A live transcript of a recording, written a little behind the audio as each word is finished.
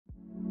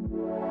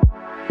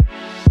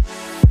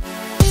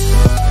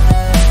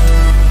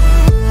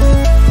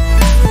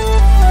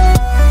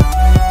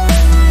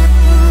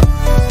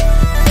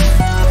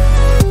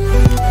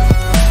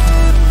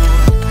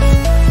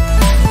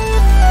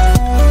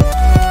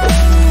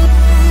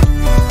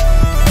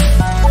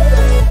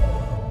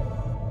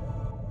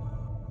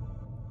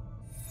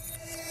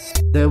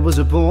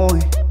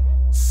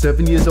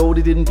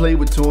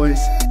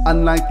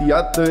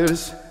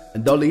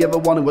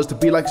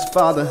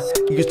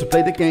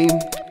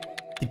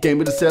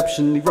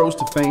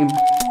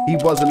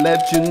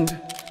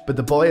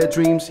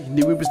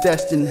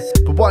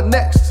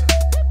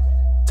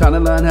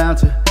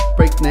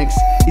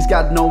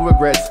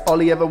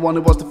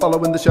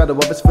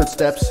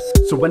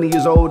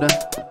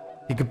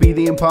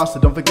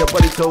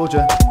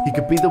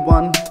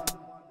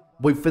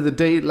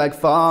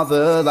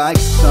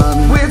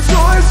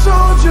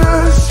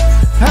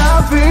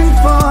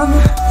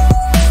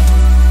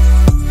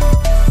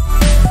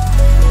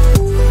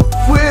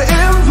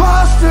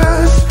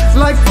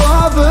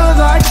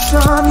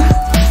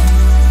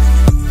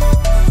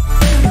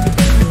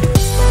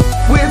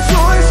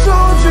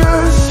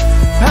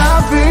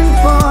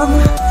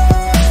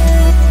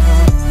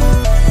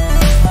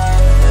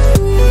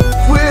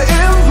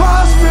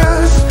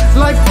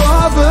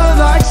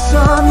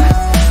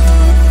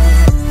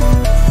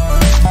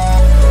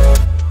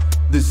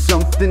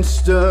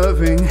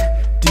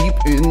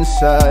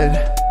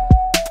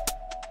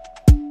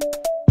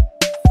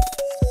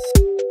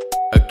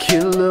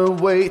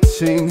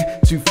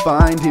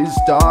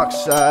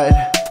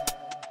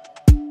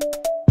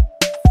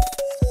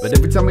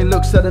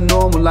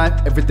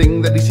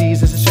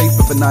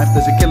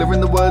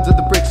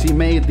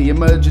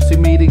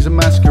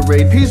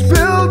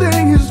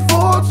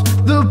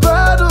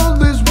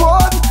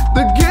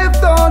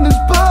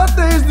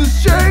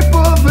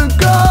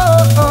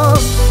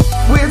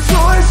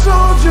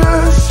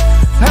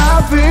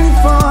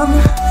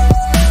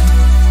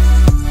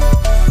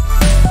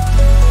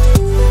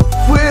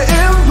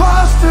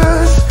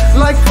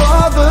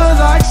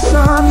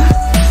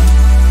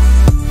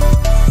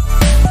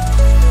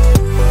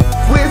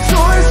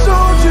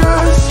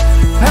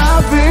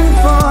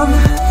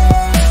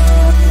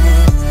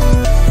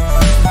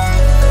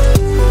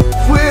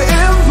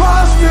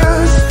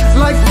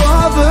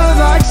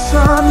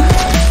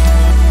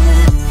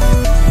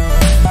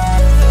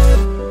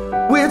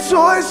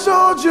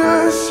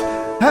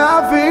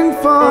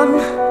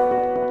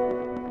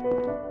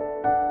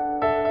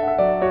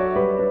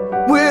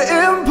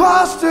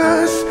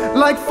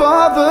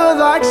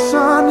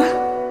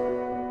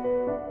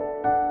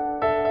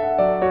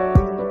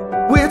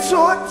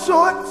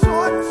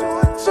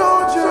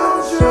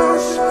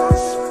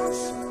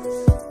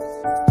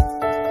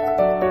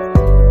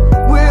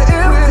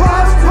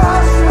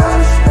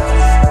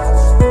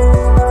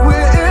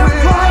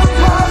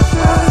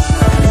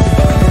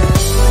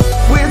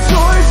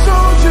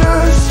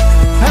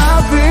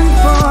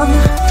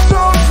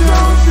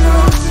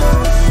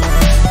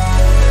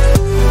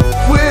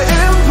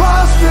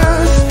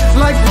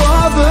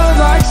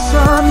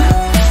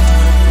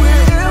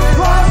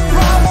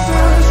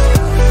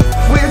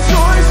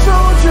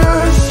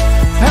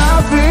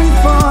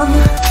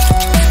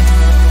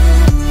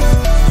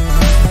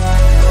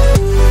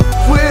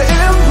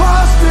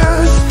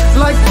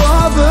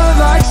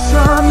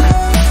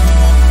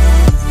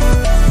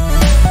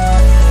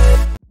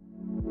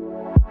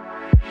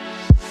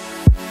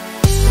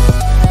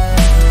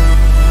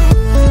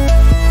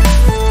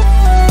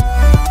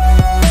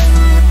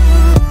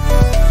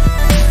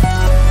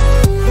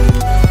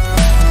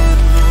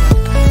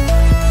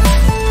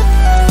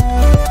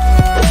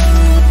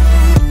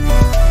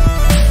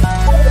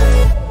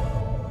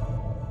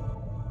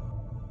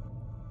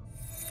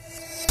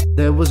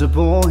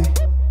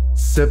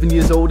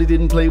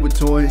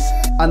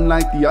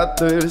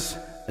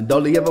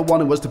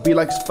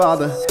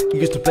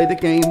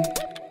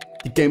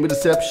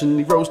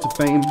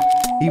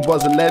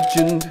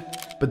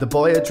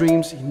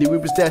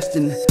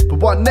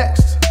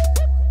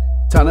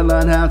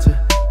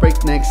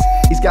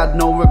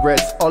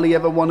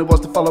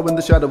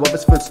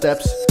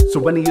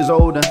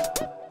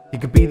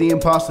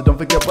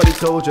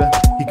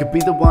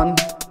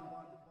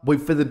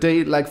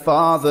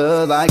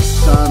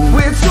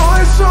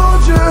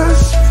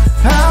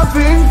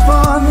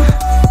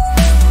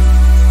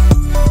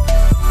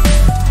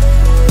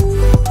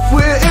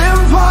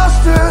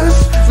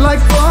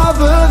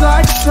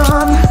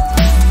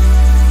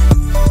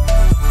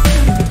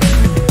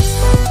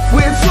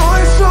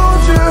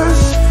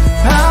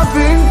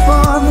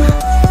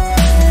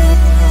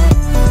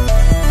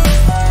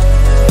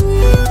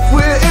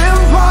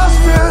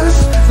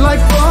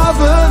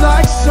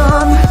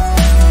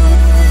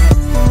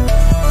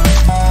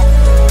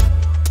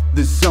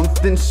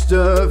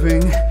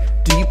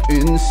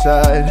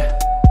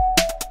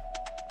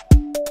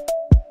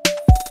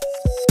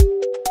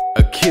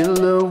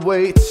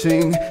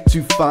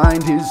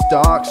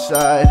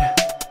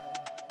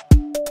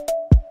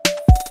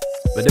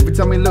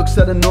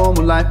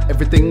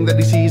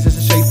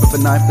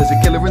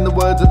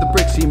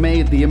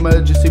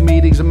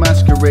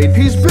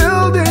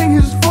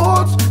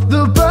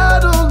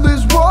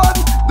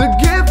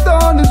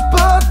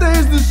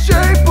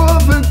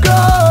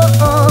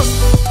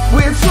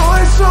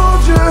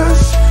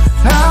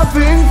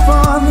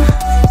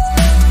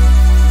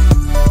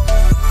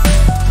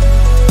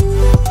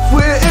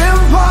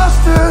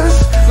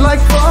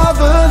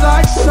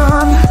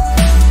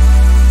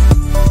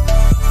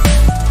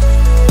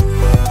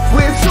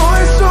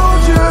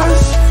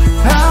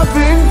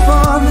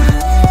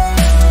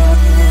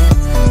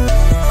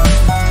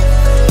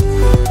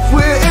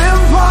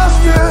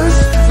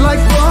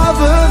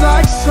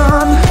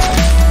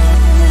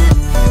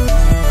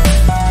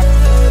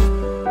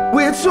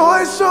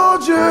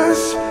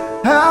soldiers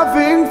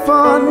having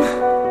fun.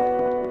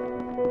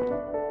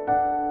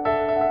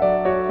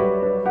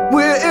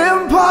 We're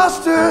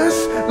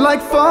imposters,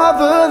 like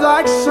father,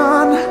 like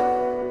son.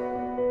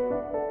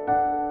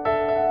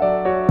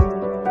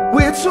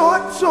 We're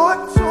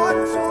soldiers.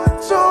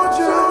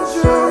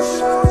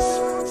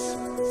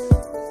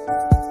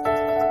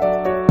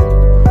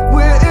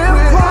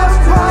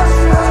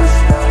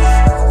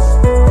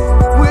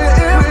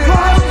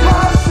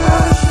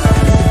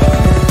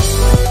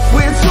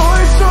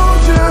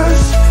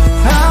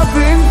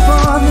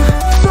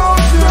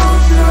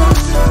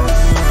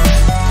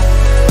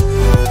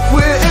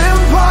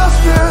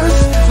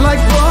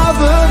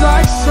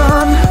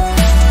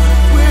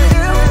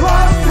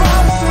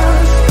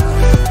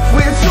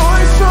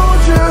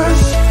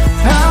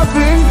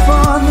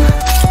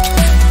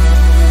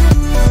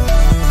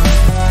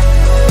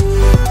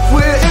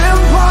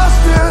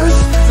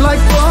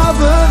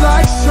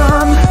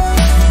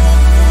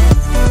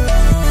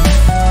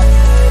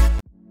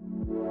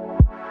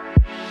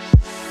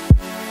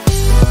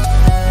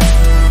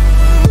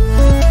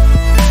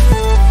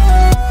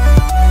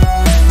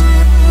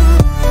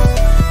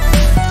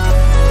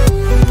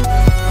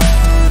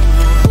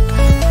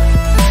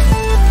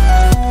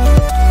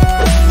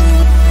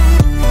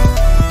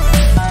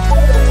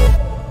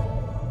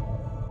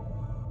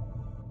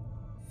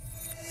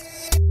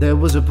 There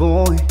was a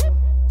boy,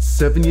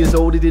 7 years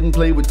old, he didn't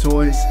play with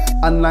toys,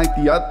 unlike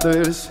the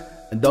others.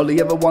 And all he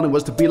ever wanted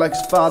was to be like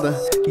his father.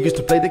 He used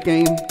to play the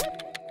game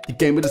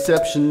of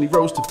deception, he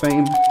rose to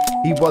fame.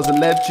 He was a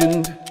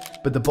legend,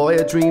 but the boy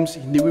had dreams,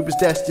 he knew he was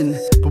destined.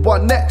 But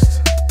what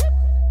next?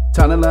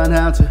 Time to learn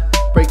how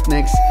to break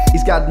necks.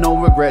 He's got no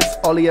regrets,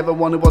 all he ever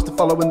wanted was to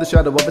follow in the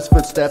shadow of his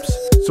footsteps.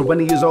 So when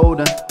he is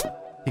older,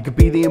 he could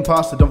be the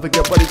imposter, don't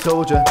forget what he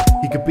told you.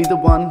 He could be the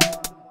one,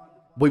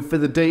 wait for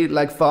the day,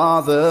 like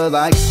father,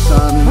 like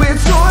son. We're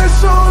toy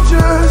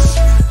soldiers,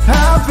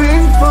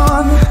 having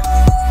fun.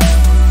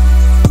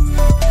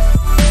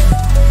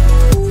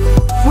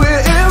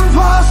 We're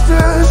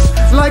imposters,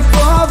 like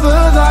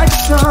father, like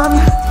son.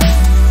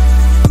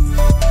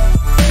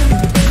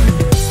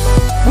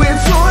 We're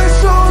toy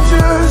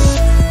soldiers,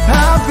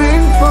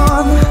 having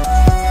fun.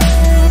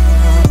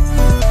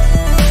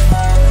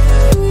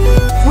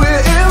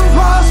 We're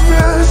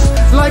imposters,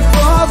 like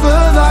father,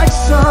 like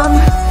son.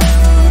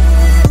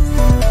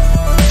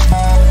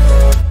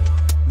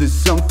 There's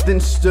something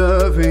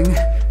stirring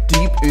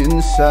deep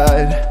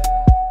inside,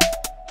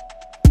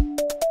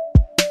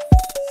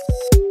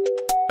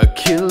 a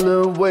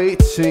killer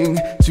waiting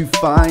to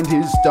find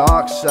his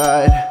dark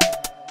side.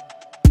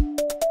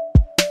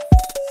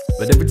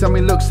 But every time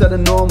he looks at a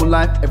normal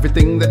life,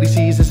 everything that he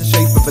sees is the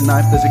shape of a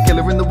knife. There's a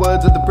killer in the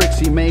words of the bricks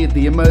he made,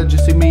 the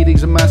emergency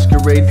meetings, a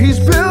masquerade. He's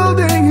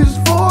building his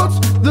forts,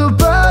 the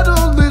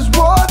battle is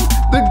won.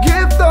 The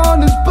gift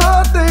on his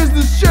birthday's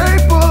the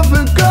shape of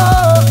a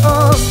gun.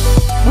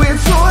 We're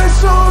toy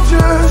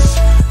soldiers,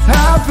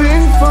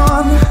 having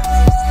fun.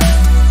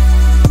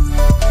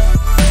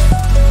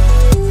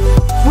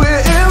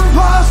 We're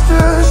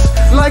imposters,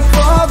 like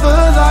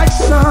father, like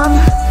son.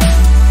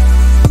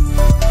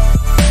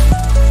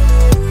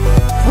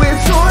 We're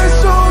toy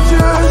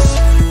soldiers,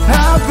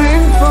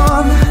 having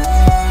fun.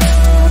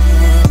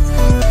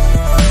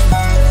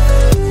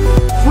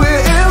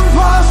 We're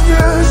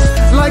imposters,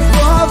 like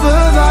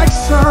father, like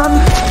son.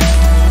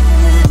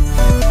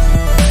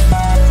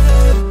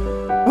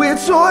 We're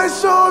toy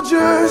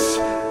soldiers,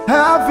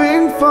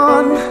 having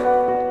fun.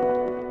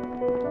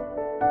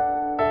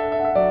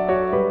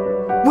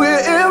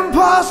 We're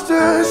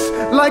imposters,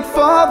 like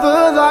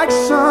father, like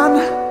son.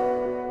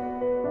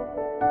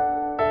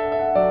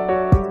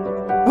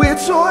 We're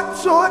toy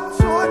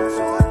soldiers.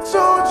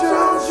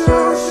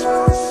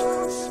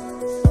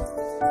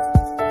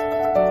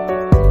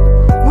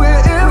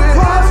 We're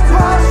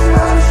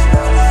imposters.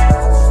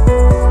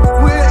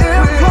 We're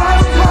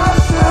imposters.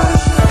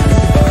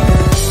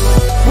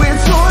 We're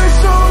toy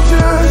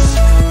soldiers,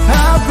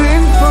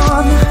 having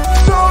fun.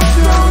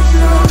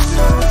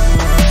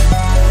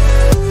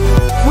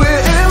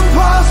 We're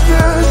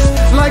imposters,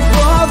 like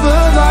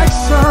father, like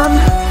son.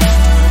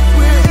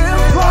 We're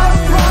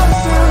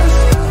imposters.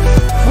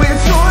 We're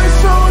toy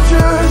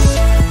soldiers,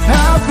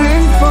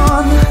 having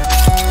fun.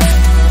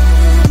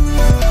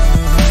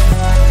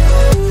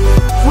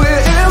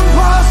 We're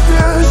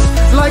imposters,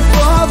 like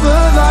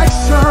father, like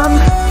son.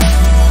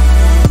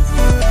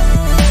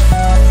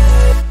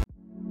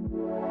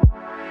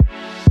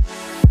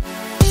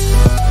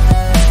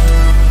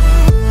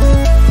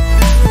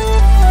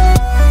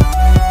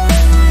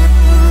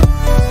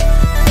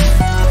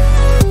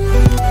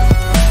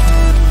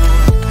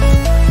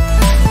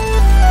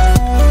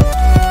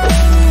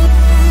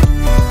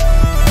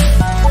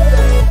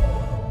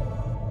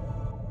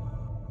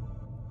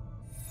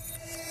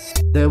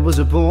 There was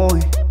a boy,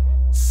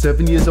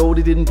 7 years old,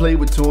 he didn't play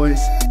with toys,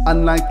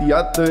 unlike the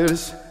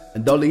others.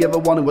 And all he ever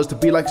wanted was to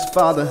be like his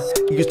father.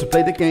 He used to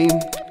play the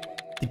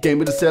game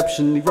of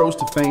deception, he rose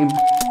to fame.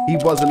 He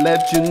was a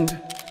legend,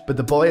 but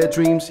the boy had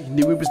dreams, he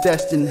knew he was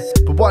destined.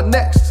 But what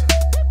next?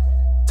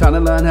 Time to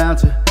learn how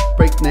to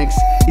break necks.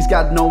 He's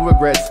got no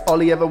regrets. All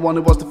he ever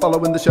wanted was to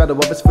follow in the shadow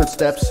of his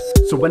footsteps.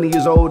 So when he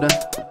is older,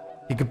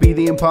 he could be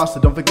the imposter.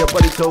 Don't forget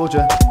what he told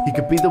you. He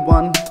could be the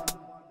one.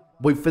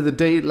 Wait for the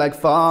day like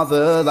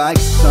father, like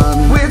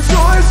son. We're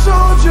toy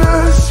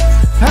soldiers,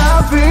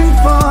 having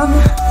fun.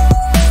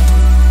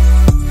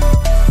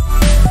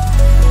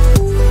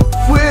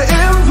 We're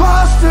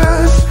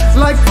imposters,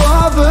 like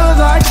father,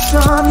 like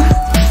son.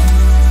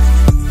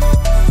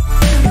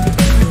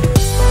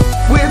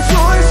 We're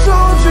toy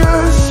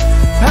soldiers,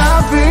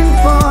 having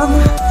fun.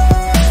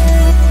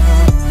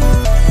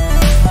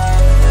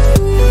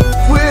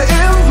 We're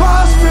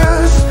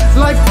imposters,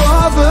 like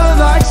father,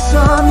 like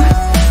son.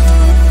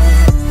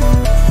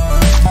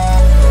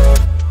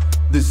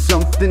 There's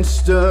something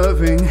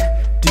stirring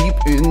deep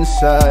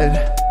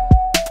inside.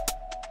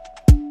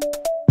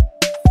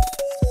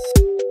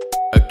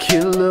 A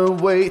killer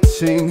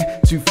waiting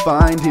to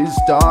find his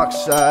dark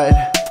side.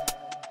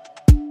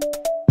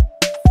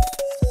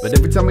 But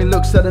every time he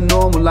looks at a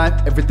normal life,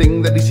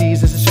 everything that he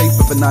sees is the shape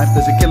of a knife.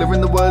 There's a killer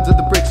in the words of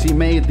the bricks he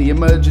made. The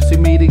emergency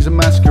meetings a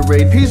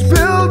masquerade. He's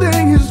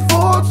building his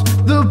forts,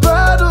 the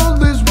battle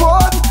is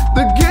won.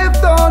 The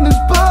gift on his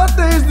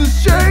birthday's the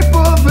shape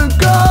of a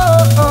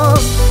gun.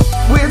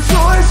 We're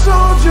toy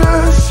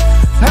soldiers,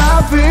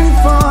 having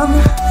fun.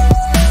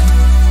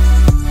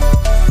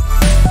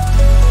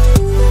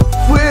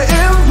 We're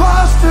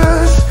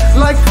imposters,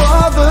 like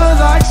father,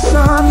 like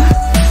son.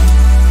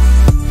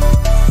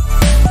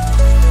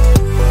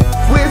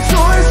 We're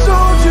toy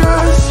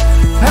soldiers,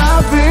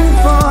 having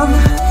fun.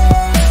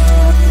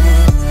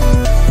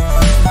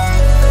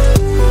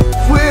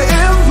 We're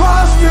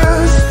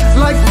imposters,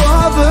 like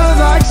father,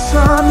 like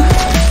son.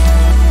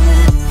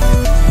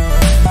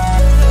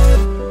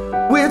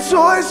 We're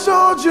toy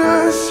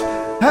soldiers,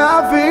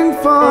 having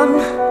fun.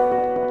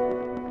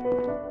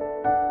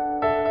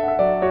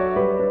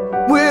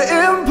 We're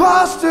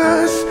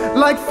imposters,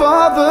 like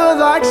father,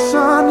 like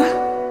son.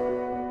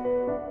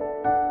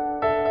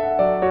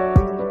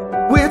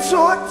 We're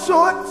toy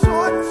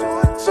soldiers.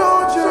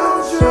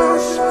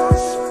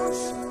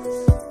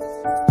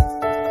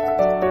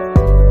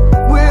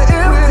 We're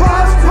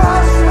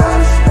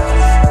imposters.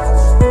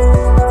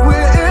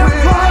 We're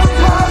imposters.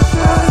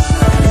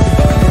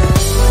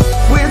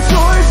 We're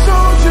toy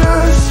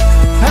soldiers,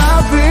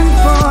 having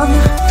fun.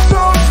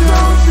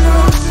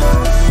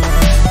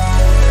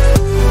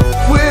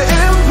 We're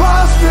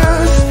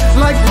imposters,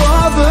 like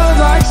father,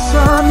 like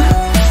son.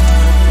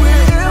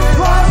 We're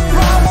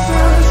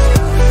imposters.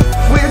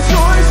 We're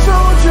toy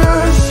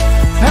soldiers,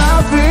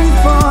 having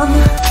fun.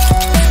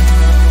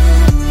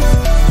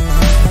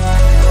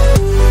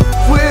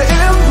 We're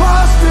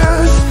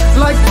imposters,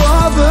 like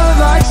father,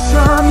 like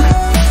son.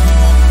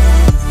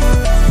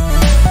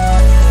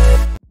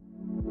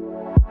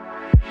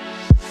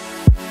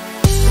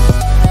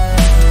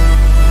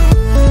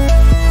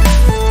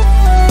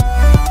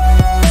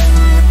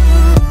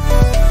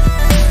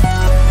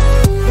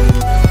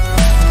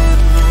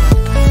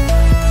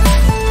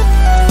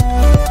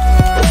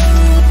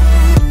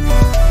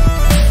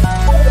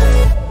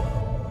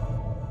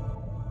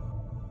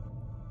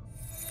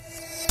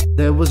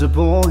 There was a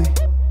boy,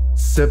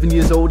 7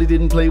 years old, he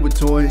didn't play with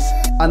toys,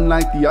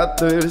 unlike the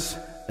others.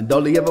 And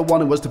all he ever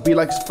wanted was to be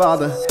like his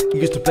father. He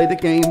used to play the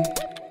game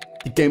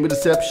of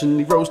deception,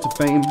 he rose to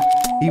fame.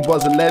 He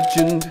was a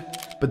legend,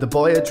 but the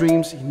boy had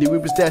dreams, he knew he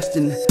was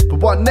destined. But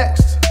what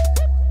next?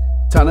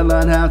 Time to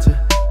learn how to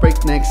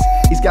break necks.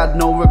 He's got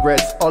no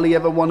regrets, all he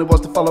ever wanted was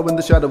to follow in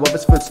the shadow of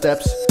his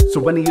footsteps. So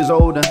when he is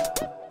older,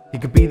 he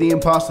could be the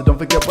imposter. Don't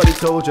forget what he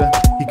told you.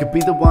 He could be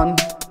the one.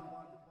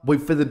 Wait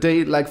for the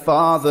day like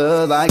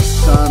father, like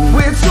son.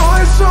 We're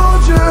toy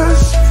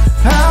soldiers,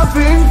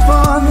 having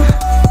fun.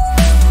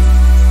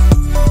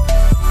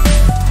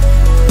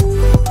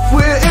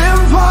 We're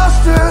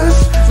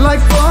imposters, like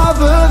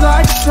father,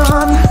 like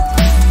son.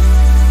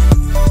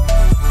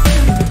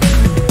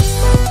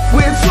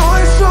 We're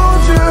toy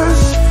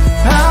soldiers,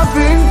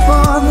 having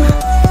fun.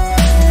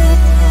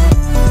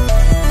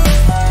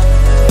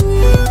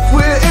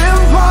 We're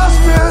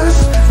imposters,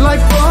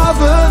 like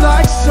father,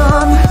 like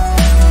son.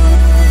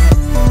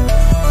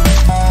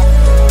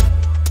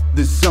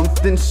 There's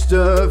something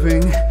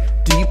stirring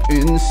deep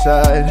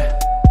inside.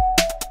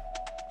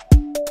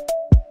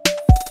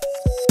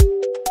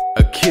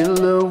 A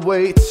killer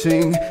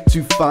waiting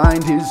to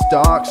find his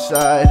dark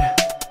side.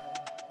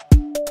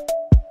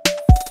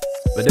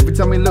 But every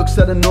time he looks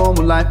at a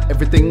normal life,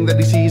 everything that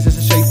he sees is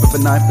the shape of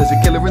a knife. There's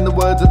a killer in the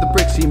words of the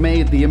bricks he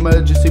made. The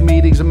emergency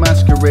meetings a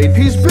masquerade.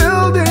 He's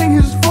building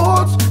his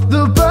forts,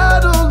 the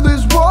battle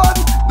is won.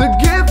 The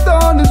gift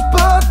on his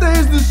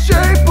birthday's the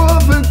shape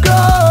of a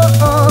gun.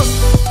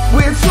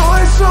 We're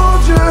toy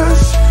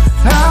soldiers,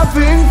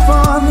 having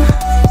fun.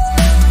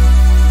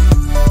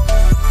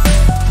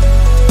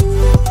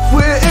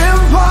 We're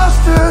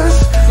imposters,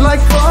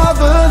 like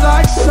father,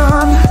 like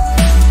son.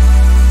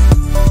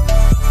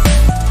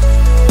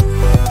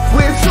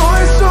 We're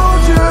toy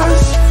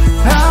soldiers,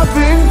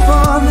 having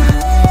fun.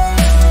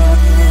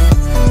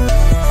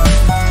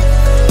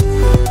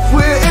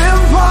 We're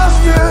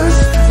imposters.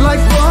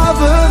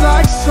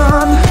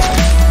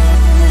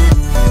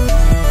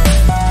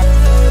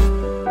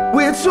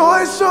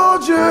 toy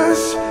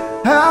soldiers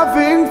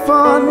having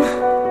fun.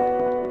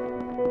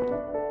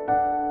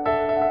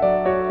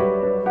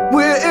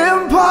 We're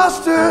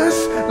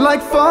imposters,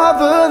 like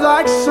father,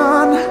 like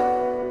son.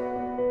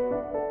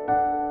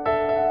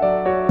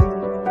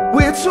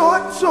 We're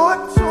toy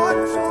soldiers.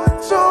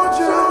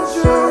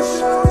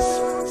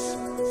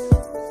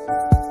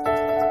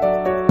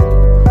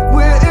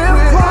 We're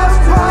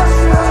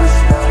imposters.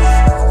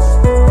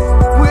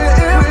 We're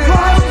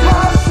imposters.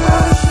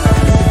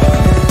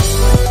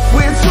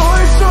 We're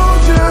toy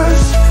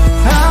soldiers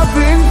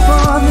having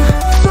fun.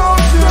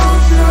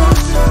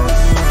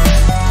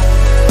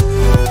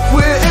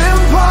 We're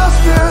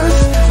imposters,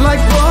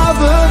 like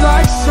father,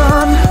 like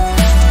son.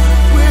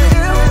 We're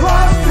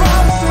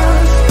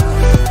imposters.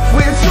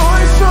 We're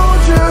toy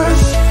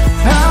soldiers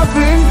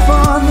having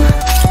fun.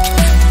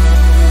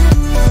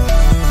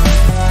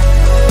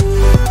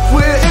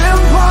 We're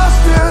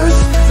imposters,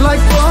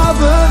 like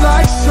father,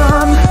 like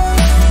son.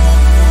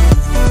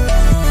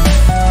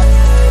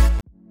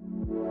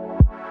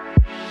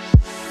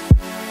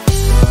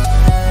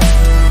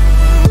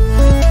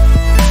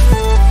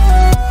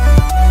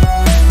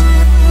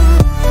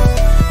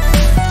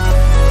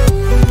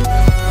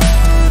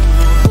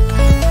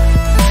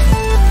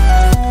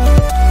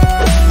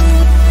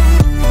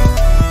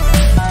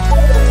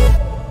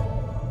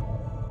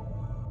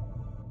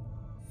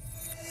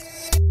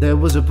 There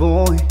was a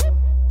boy,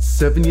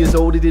 7 years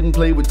old, he didn't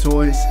play with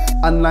toys,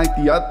 unlike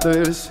the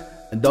others.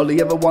 And all he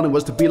ever wanted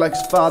was to be like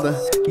his father.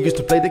 He used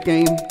to play the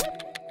game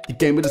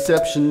of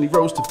deception, he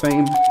rose to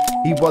fame.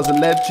 He was a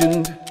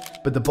legend,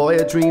 but the boy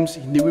had dreams,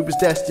 he knew he was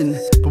destined.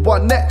 But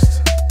what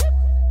next?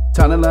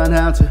 Time to learn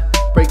how to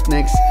break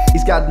necks.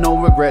 He's got no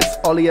regrets,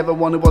 all he ever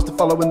wanted was to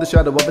follow in the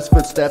shadow of his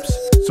footsteps.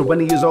 So when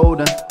he is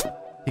older,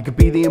 he could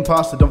be the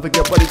imposter, don't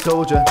forget what he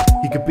told you.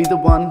 He could be the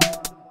one,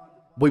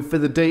 wait for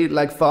the day,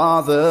 like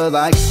father,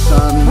 like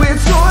son. We're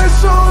toy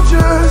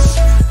soldiers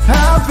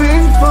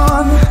having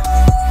fun.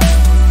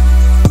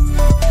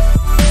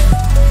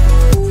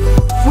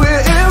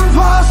 We're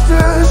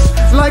imposters,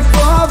 like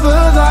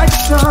father, like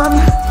son.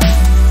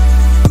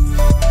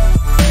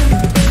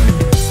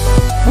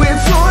 We're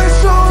toy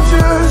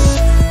soldiers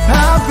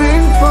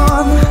having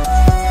fun.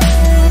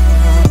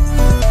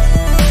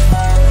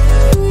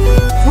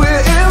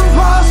 We're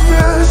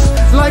imposters,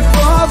 like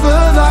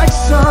father, like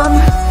son.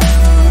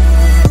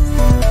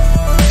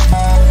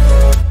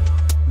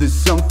 There's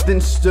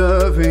something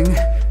stirring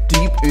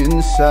deep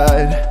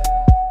inside.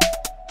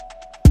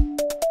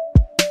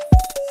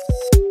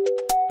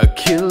 A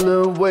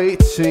killer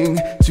waiting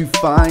to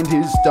find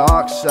his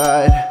dark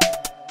side.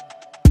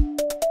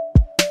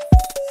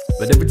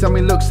 But every time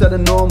he looks at a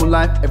normal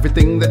life,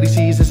 everything that he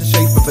sees is the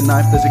shape of a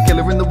knife. There's a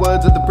killer in the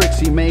words of the bricks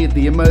he made.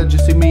 The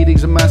emergency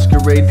meetings, a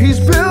masquerade. He's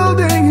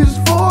building his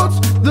forts,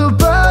 the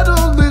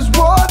battle is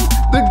won.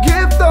 The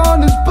gift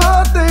on his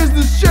birthday's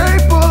the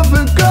shape of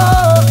a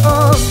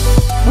gun.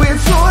 We're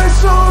toy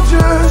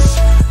soldiers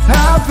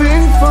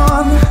having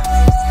fun.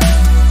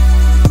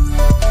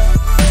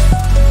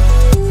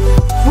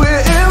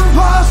 We're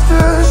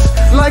imposters,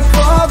 like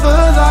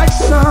father, like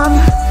son.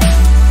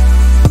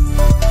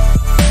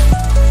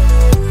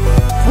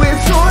 We're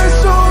toy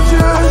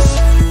soldiers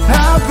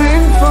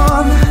having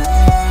fun.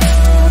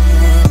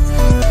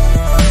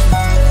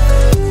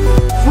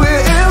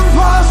 We're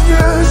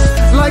imposters,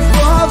 like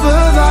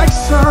father, like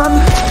son.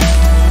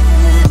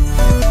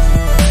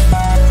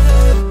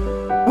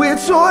 We're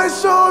toy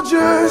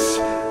soldiers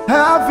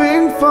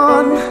having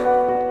fun.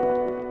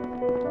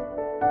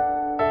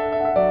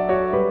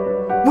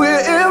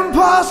 We're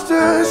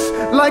imposters,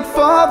 like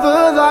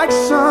father, like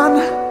son.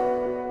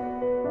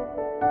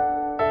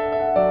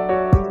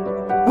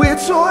 We're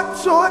toy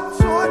soldiers.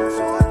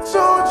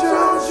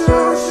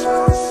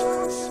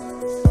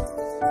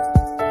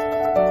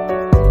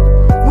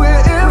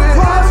 We're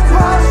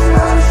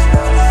imposters.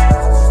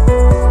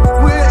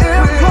 We're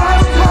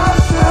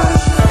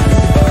imposters.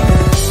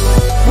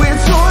 We're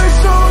toy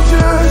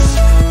soldiers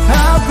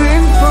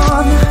having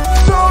fun.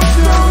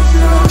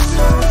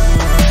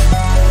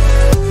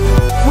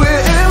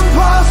 We're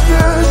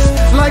imposters,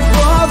 like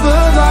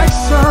father, like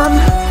son.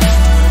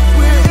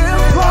 We're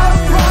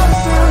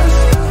imposters.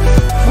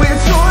 We're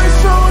toy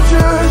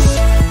soldiers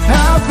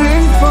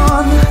having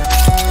fun.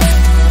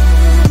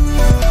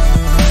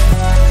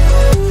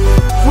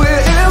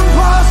 We're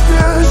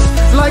imposters,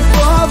 like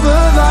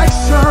father, like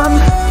son.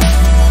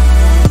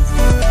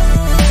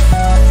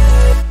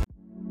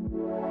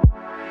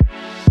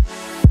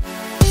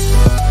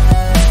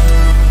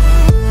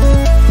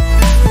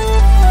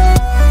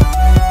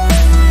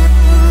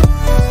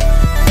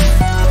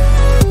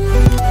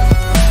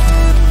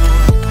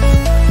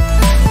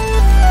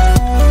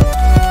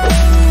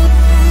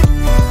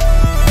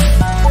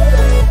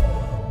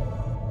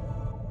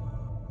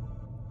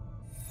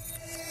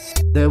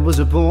 There was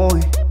a boy,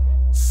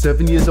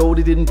 7 years old,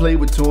 he didn't play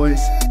with toys,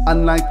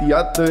 unlike the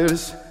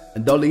others.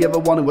 And all he ever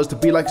wanted was to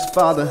be like his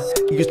father.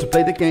 He used to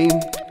play the game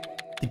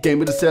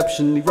of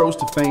deception, he rose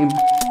to fame.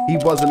 He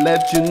was a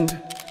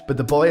legend, but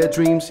the boy had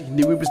dreams, he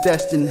knew he was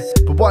destined.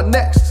 But what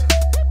next?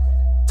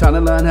 Time to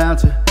learn how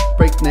to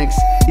break necks.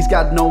 He's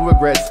got no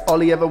regrets. All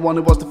he ever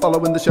wanted was to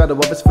follow in the shadow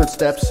of his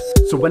footsteps.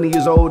 So when he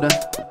is older,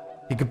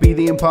 he could be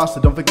the imposter.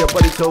 Don't forget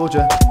what he told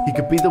you. He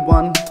could be the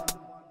one.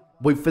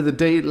 Wait for the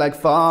day like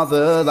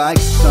father, like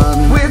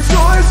son. We're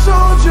toy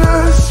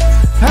soldiers,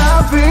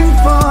 having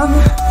fun.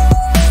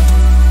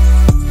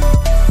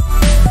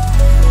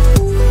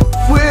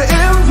 We're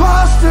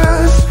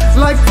imposters,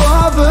 like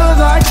father,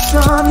 like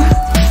son.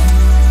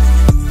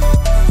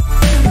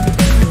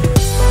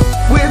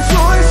 We're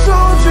toy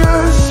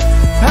soldiers,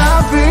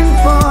 having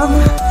fun.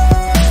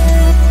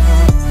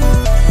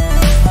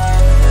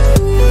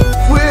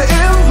 We're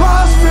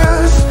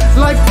imposters,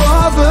 like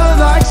father,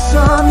 like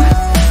son.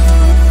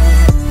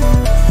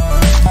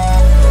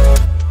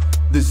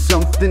 There's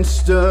something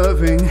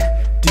stirring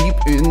deep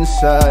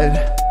inside.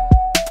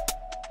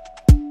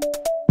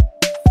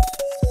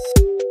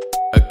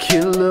 A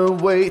killer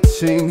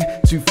waiting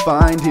to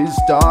find his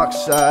dark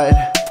side.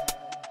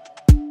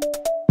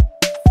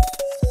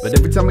 But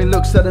every time he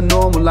looks at a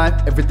normal life,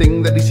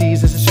 everything that he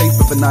sees is the shape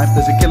of a knife.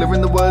 There's a killer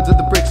in the words of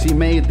the bricks he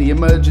made. The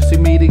emergency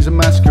meetings a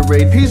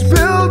masquerade. He's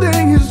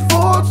building his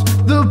forts,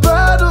 the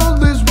battle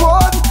is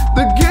won.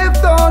 The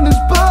gift on his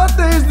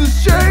birthday's the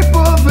shape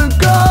of a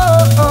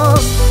gun.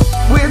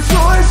 We're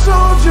toy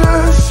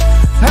soldiers,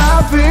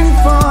 having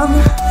fun.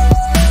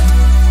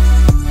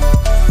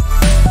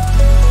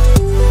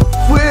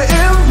 We're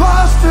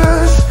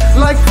imposters,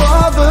 like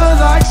father,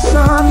 like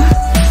son.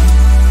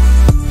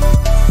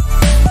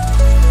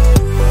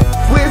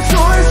 We're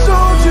toy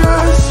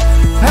soldiers,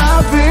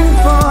 having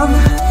fun.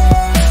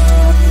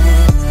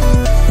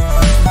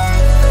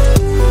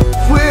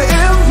 We're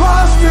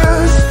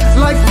imposters,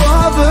 like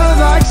father,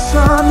 like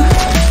son.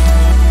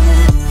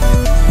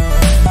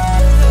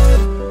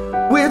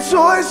 We're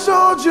toy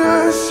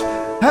soldiers,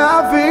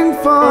 having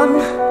fun.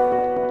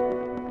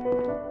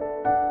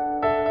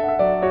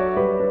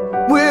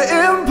 We're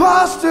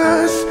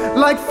imposters,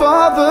 like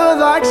father,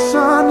 like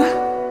son.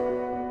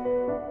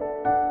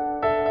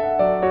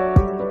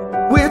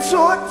 We're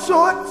toy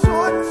soldiers.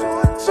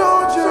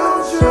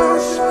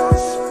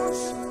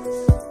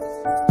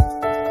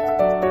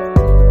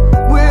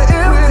 We're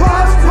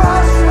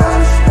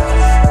imposters.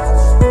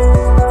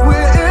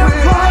 We're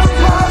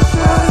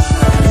imposters.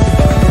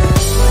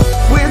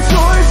 We're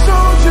toy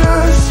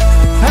soldiers,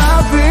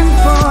 having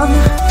fun.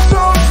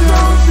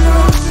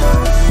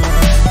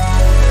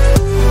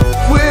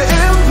 We're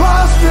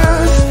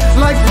imposters,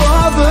 like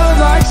father,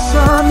 like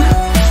son.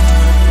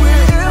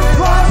 We're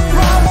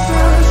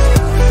imposters.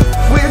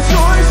 We're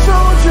toy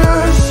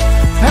soldiers,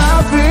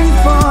 having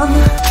fun.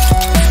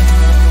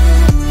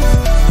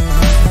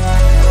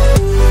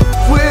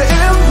 We're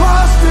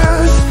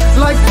imposters,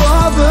 like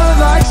father,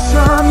 like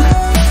son.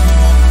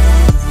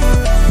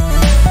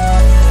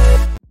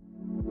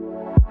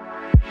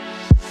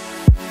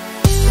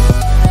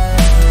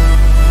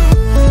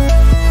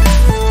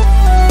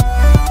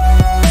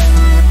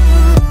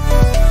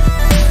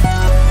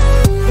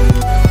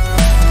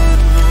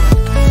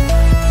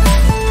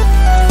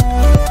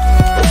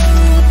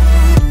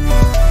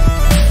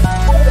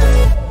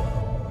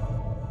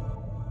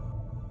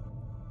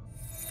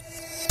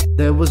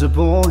 There was a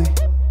boy,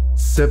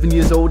 7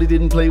 years old, he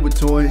didn't play with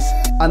toys,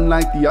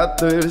 unlike the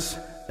others.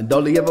 And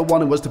all he ever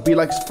wanted was to be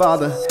like his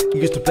father. He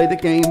used to play the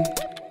game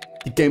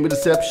of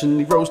deception,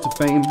 he rose to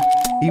fame.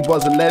 He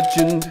was a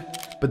legend,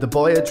 but the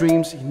boy had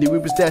dreams, he knew he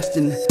was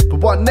destined.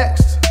 But what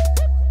next?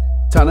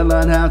 Time to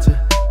learn how to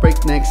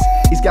break necks.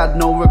 He's got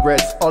no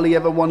regrets, all he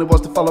ever wanted was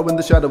to follow in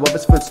the shadow of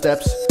his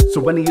footsteps. So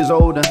when he is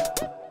older,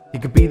 he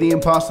could be the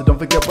imposter. Don't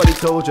forget what he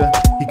told you.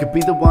 He could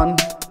be the one.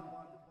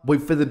 Wait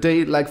for the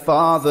day like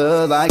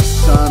father, like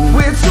son.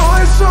 We're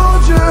toy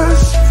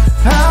soldiers,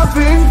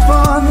 having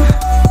fun.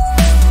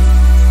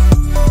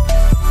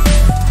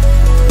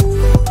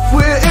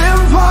 We're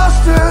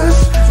imposters,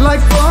 like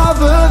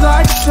father,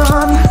 like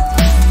son.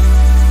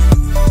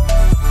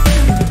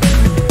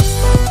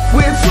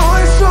 We're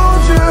toy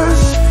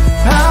soldiers,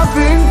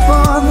 having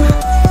fun.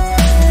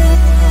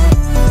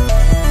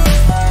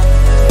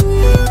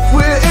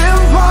 We're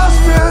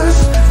imposters,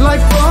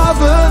 like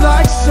father,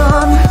 like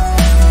son.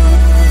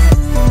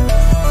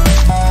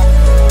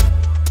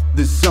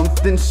 There's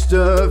something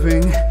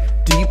stirring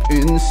deep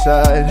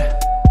inside.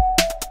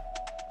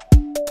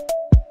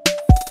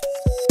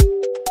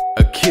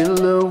 A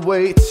killer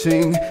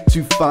waiting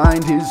to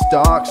find his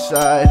dark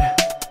side.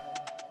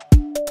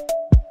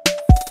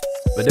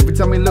 But every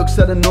time he looks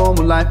at a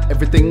normal life,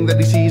 everything that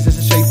he sees is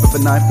the shape of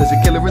a knife. There's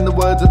a killer in the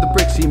words of the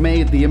bricks he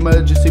made. The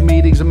emergency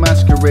meetings a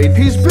masquerade.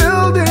 He's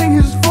building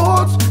his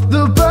forts,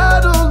 the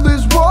battle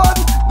is won.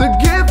 The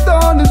gift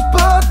on his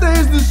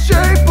birthday's the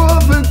shape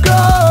of a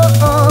gun.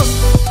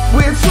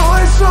 We're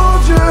toy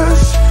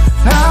soldiers,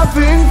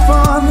 having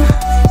fun.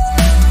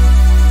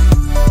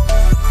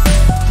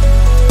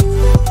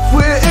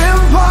 We're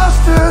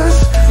imposters,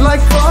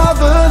 like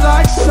father,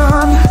 like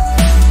son.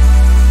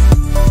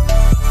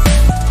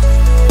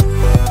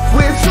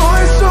 We're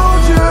toy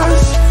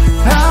soldiers,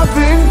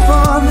 having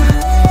fun.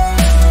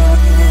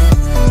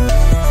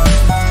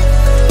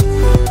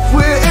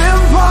 We're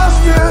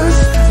imposters,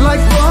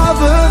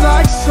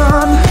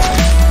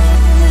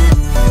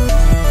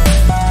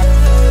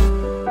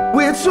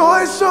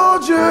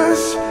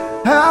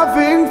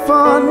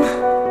 fun.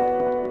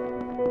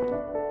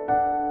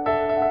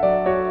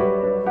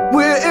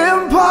 We're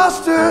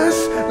imposters,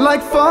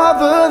 like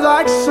father,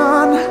 like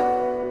son.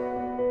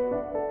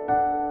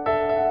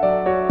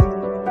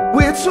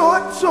 We're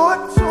soldiers.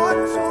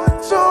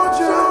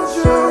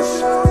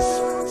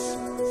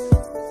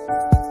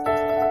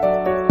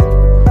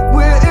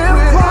 We're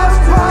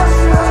imposters.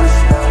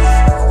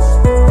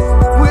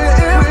 We're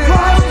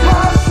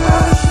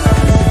imposters.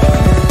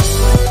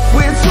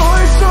 We're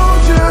toy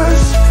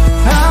soldiers,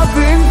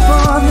 having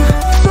fun.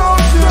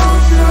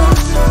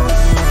 Soldiers.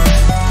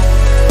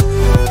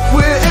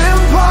 We're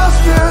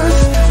imposters,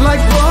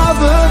 like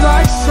father,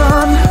 like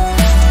son.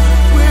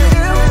 We're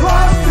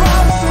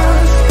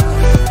imposters.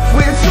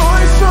 We're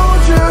toy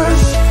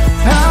soldiers,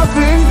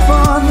 having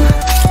fun.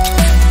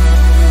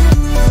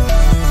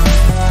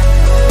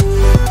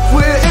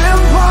 We're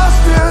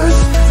imposters,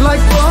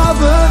 like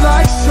father,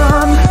 like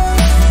son.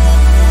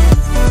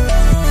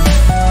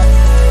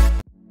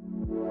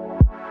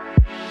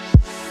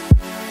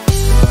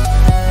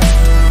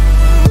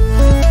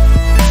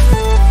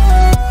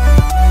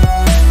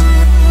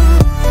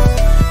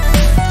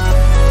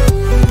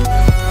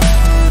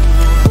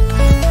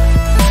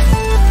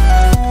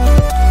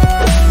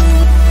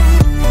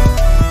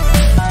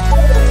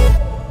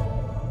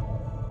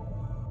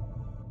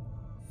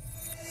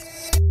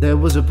 There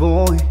was a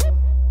boy,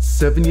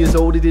 7 years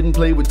old, he didn't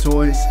play with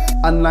toys,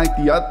 unlike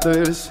the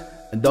others.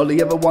 And all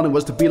he ever wanted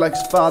was to be like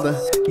his father.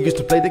 He used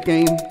to play the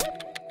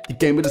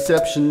game of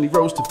deception, he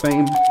rose to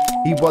fame.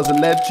 He was a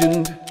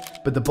legend,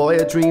 but the boy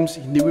had dreams,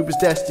 he knew he was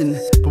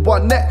destined. But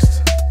what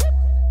next?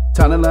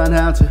 Time to learn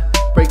how to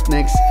break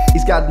necks.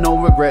 He's got no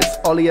regrets,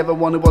 all he ever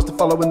wanted was to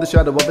follow in the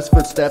shadow of his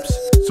footsteps.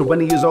 So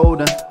when he is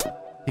older,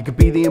 he could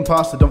be the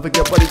imposter, don't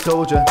forget what he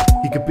told you.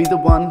 He could be the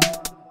one.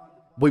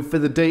 Wait for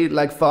the day,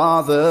 like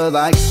father,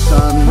 like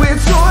son. We're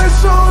toy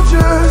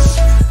soldiers,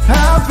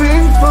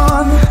 having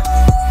fun.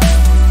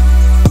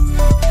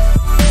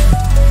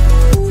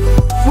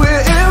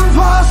 We're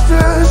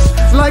imposters,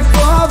 like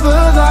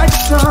father, like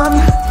son.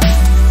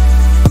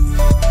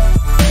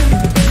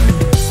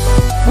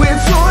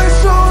 We're toy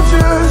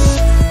soldiers,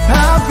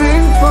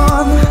 having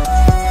fun.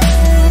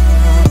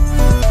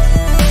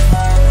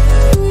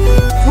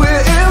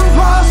 We're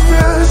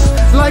imposters,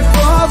 like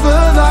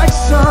father, like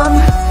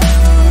son.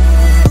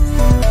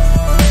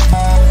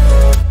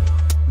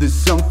 There's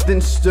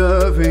something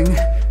stirring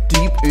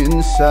deep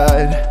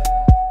inside.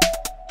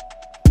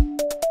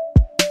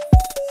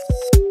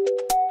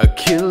 A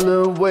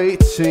killer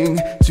waiting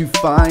to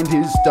find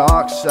his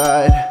dark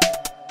side.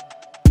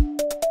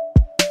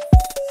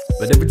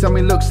 But every time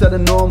he looks at a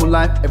normal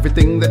life,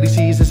 everything that he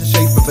sees is the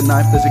shape of a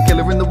knife. There's a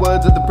killer in the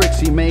words of the bricks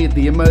he made.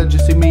 The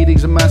emergency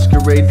meetings a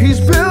masquerade. He's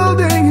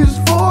building his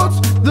forts,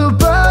 the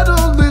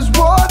battle is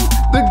won.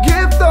 The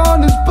gift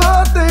on his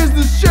birthday's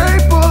the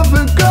shape of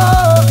a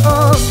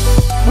gun.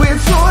 We're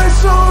toy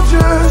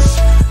soldiers,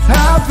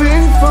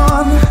 having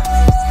fun.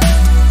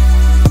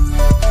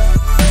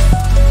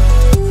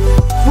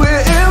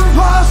 We're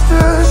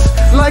imposters,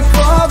 like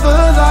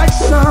father, like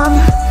son.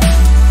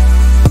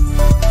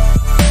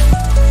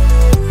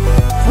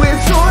 We're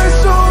toy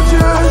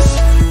soldiers,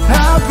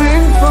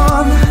 having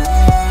fun.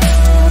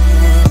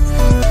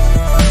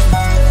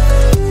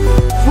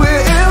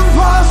 We're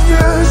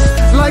imposters,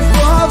 like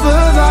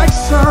father, like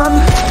son.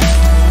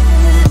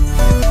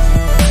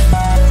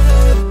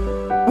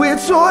 We're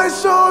toy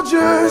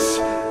soldiers,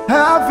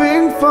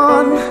 having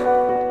fun.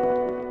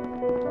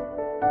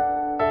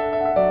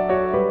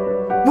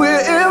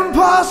 We're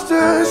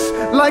imposters,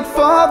 like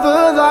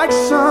father, like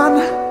son.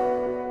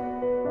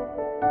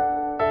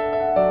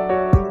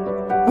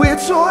 We're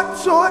toy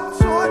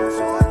soldiers.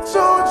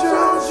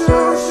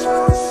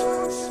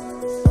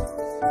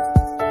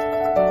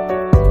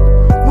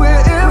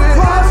 We're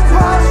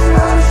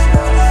imposters.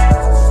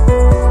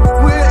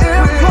 We're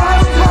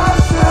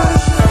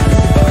imposters.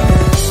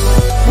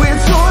 We're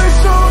toy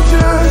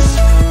soldiers,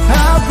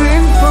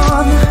 having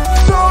fun.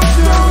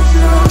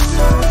 Soldiers.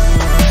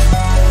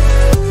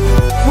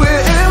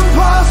 We're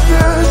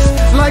imposters,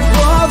 like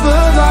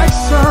father, like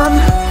son.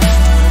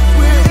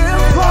 We're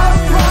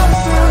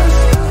imposters.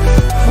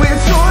 We're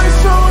toy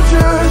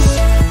soldiers,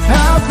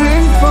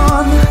 having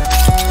fun.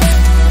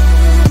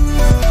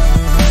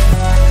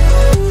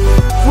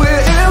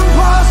 We're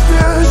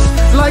imposters,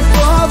 like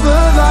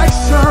father, like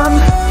son.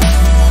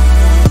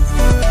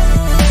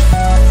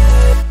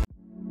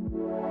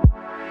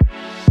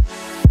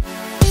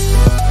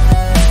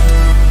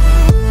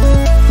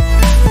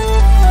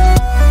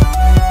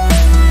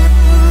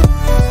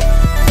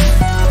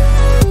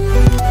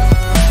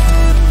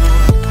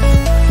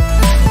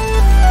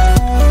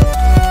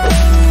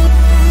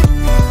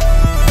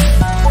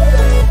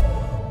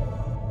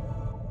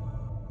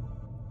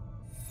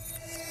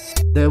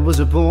 There was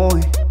a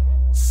boy,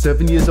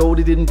 7 years old,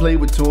 he didn't play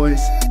with toys,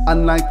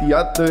 unlike the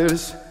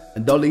others.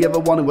 And all he ever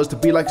wanted was to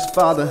be like his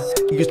father.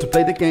 He used to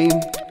play the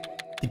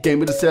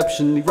game of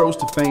deception, he rose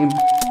to fame.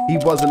 He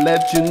was a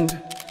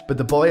legend, but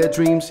the boy had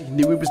dreams, he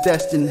knew he was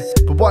destined.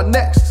 But what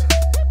next?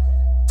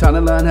 Time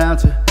to learn how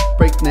to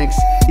breaknecks.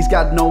 He's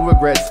got no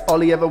regrets. All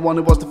he ever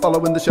wanted was to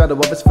follow in the shadow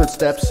of his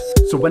footsteps.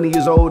 So when he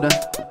is older,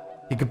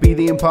 he could be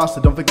the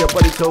imposter. Don't forget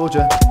what he told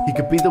you. He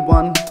could be the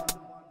one.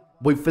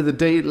 Wait for the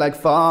day like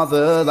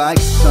father, like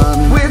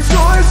son. We're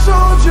toy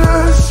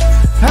soldiers,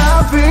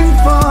 having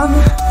fun.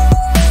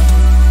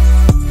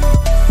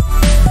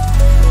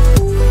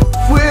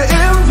 We're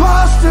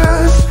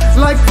imposters,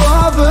 like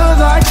father,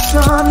 like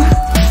son.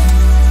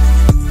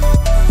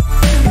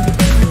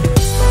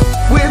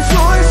 We're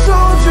toy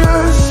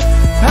soldiers,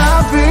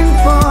 having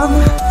fun.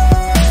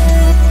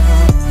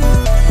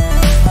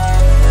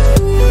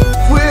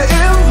 We're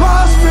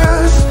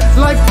imposters,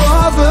 like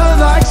father,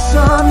 like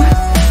son.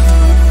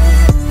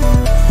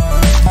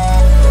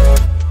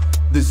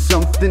 There's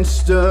something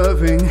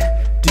stirring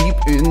deep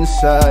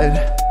inside.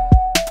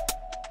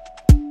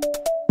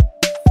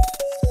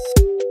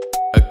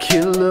 A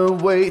killer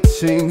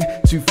waiting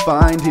to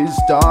find his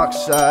dark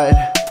side.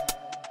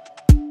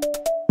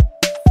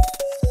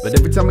 But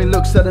every time he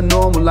looks at a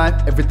normal life,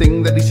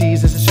 everything that he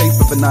sees is the shape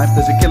of a knife.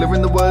 There's a killer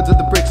in the words of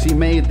the bricks he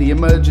made. The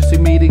emergency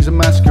meetings a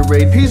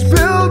masquerade. He's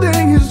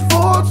building his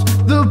forts,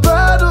 the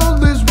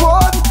battle is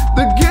won.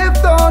 The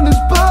gift on his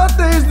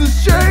birthday's the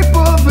shape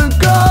of a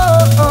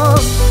gun.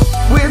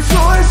 We're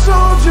toy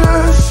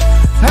soldiers,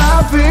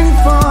 having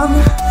fun.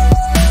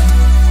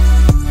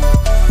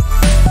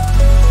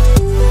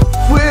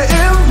 We're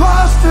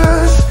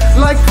imposters,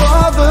 like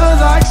father,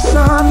 like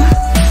son.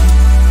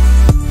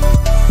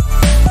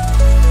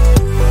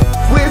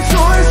 We're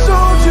toy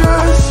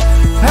soldiers,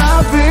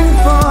 having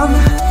fun.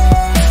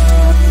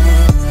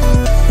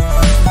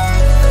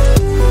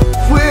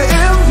 We're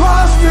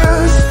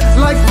imposters,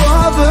 like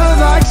father,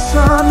 like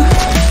son.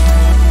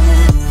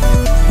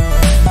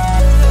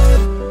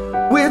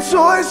 We're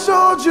toy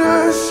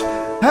soldiers,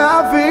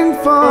 having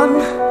fun.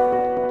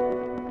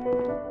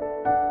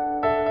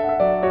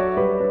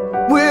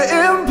 We're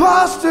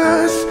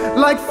imposters,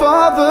 like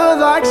father,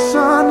 like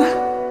son.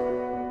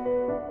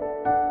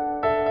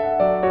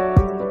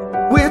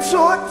 We're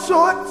toy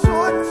soldiers.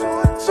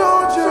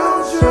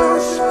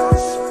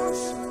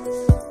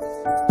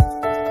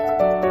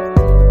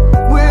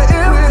 We're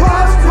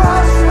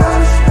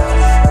imposters.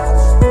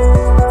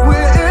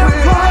 We're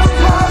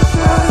imposters.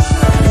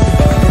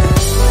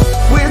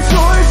 We're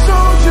toy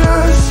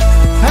soldiers,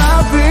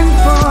 having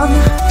fun.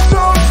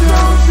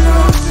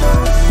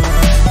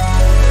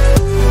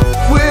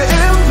 We're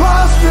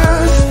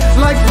imposters,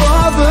 like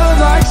father,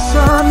 like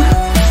son.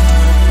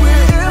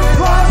 We're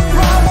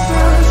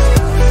imposters.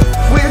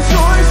 We're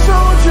toy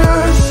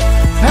soldiers,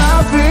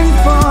 having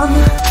fun.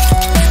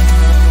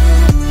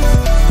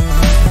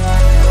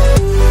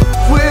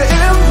 We're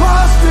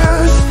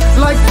imposters,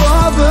 like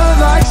father,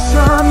 like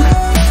son.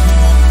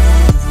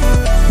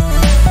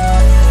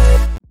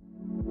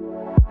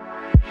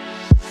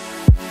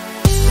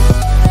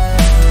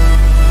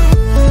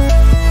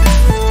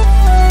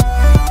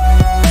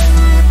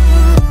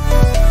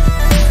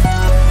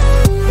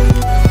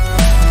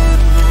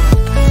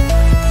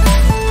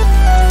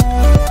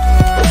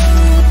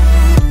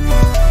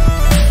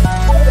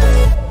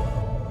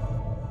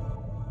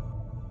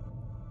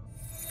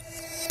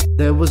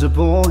 There was a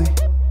boy,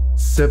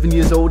 7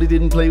 years old, he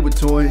didn't play with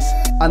toys,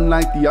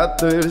 unlike the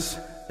others.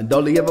 And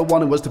all he ever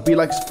wanted was to be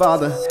like his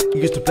father. He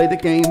used to play the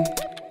game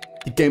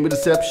of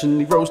deception,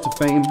 he rose to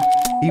fame.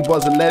 He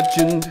was a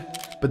legend,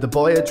 but the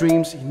boy had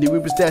dreams, he knew he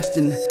was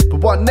destined.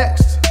 But what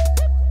next?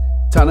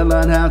 Time to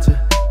learn how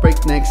to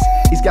break necks.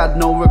 He's got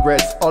no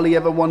regrets, all he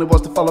ever wanted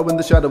was to follow in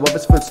the shadow of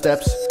his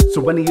footsteps. So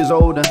when he is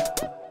older,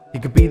 he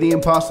could be the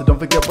imposter. Don't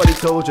forget what he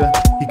told you.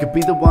 He could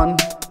be the one.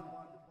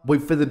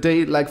 Wait for the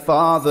day like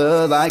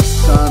father, like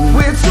son.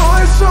 We're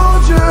toy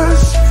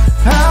soldiers,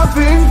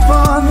 having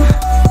fun.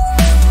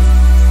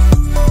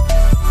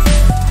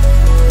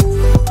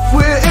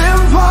 We're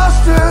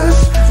imposters,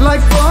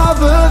 like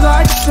father,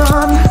 like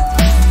son.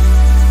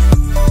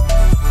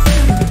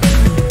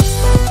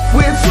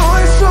 We're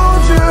toy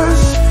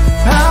soldiers,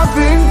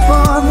 having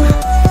fun.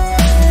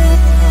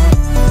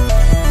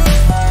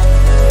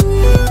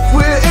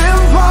 We're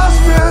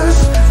imposters,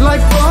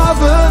 like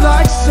father,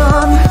 like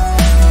son.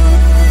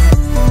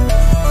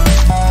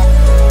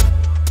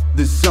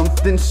 There's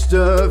something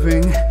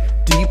stirring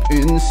deep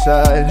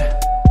inside.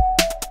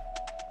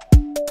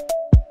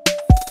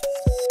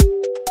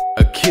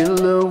 A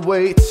killer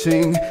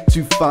waiting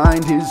to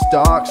find his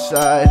dark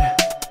side.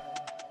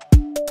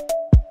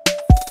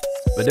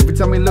 But every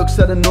time he looks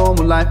at a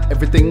normal life,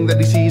 everything that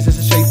he sees is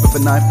the shape of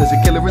a knife. There's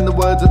a killer in the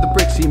words of the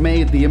bricks he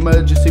made. The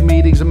emergency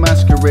meetings a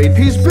masquerade.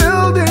 He's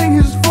building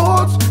his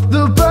forts,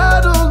 the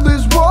battle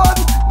is won.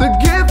 The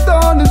gift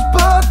on his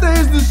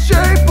birthday's the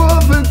shape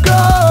of a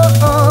gun.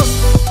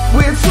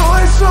 We're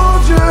toy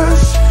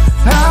soldiers,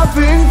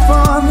 having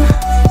fun.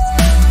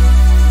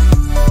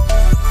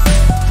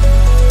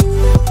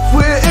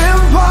 We're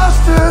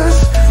imposters,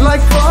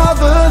 like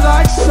father,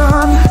 like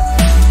son.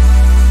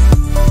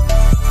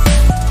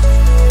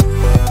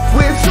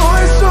 We're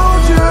toy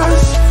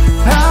soldiers,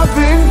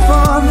 having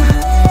fun.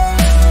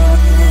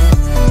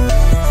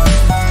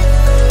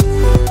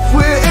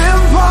 We're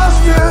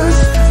imposters,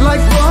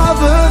 like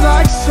father, like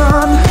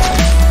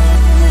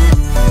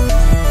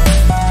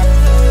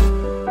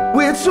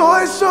We're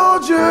toy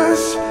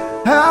soldiers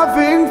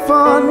having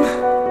fun.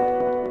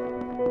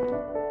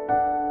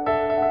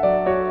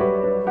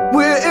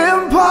 We're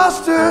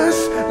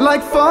imposters,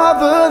 like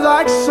father,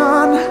 like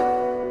son.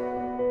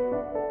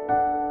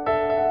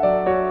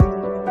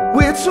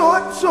 We're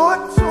toy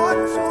soldiers.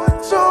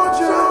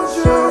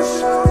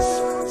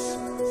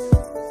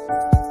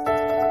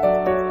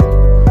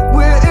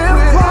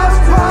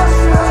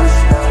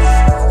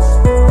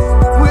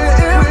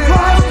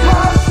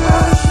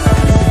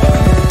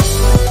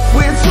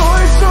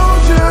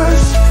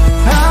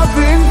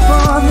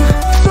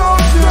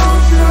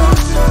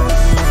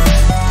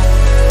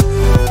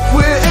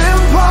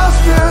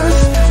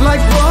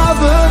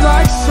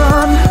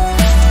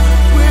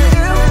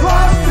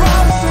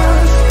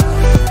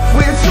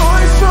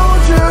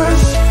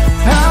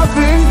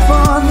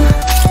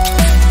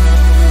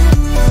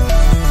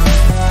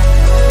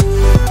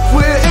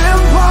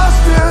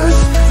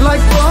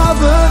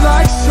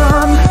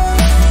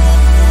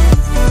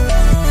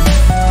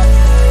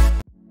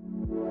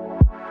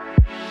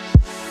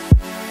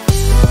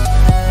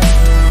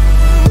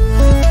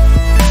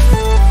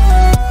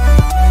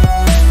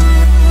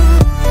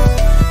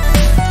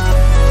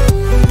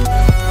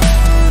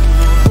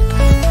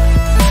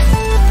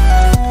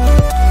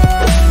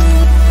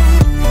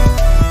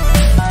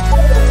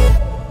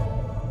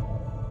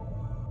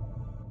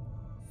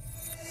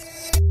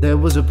 There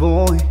was a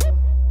boy,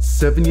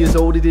 7 years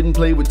old, he didn't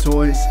play with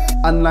toys,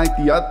 unlike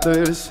the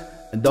others.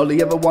 And all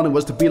he ever wanted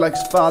was to be like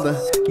his father.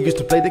 He used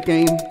to play the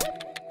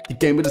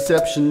game of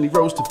deception, he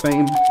rose to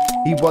fame.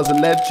 He was a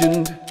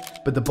legend,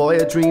 but the boy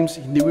had dreams,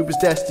 he knew he was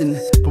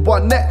destined. But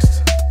what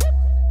next?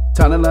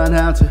 Time to learn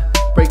how to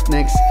break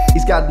necks.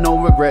 He's got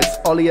no regrets,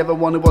 all he ever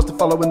wanted was to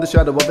follow in the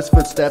shadow of his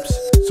footsteps.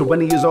 So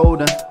when he is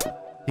older,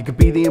 he could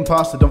be the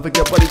imposter, don't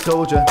forget what he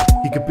told you.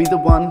 He could be the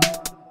one,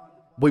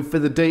 wait for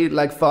the day,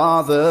 like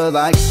father,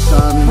 like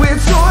son. We're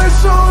toy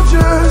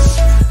soldiers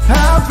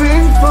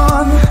having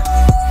fun.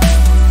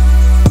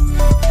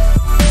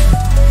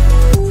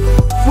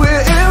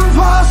 We're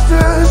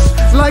imposters,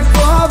 like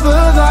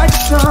father, like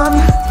son.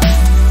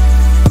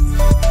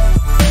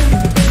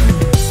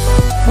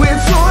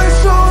 We're toy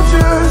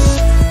soldiers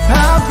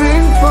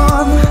having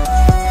fun.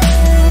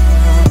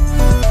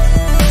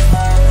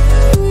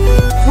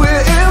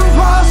 We're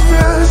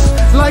imposters,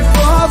 like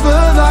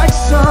father, like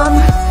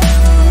son.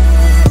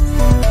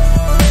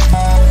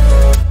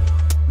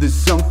 There's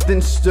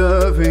something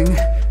stirring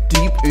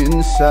deep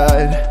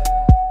inside,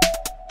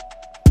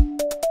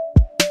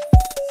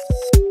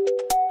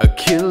 a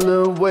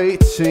killer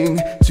waiting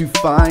to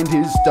find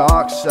his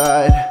dark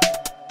side.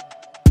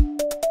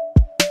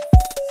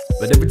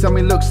 But every time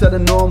he looks at a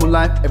normal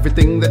life,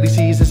 everything that he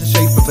sees is the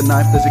shape of a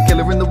knife. There's a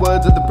killer in the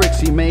words of the bricks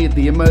he made,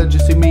 the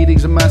emergency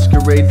meetings, a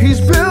masquerade. He's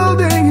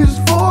building his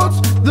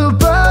forts, the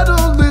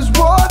battle is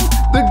won.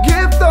 The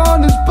gift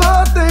on his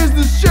birthday's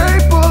the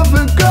shape of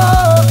a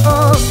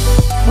gun.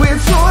 We're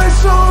toy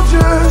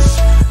soldiers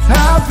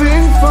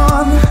having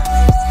fun.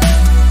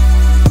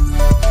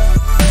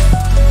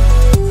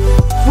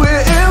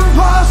 We're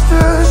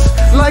imposters,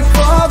 like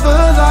father,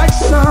 like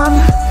son.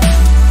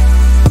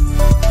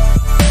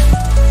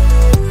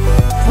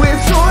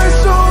 We're toy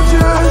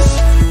soldiers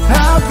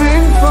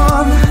having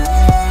fun.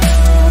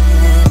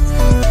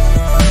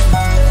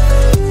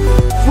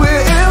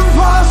 We're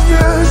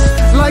imposters,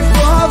 like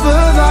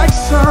father, like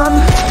son.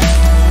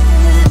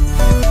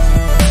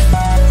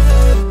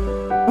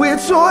 We're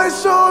toy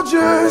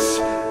soldiers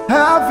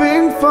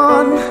having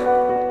fun.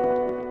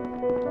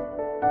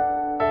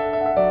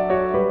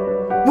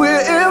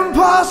 We're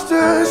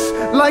imposters,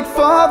 like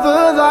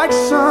father, like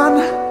son.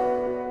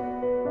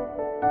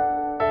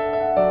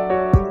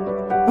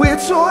 We're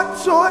toy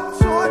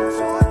soldiers.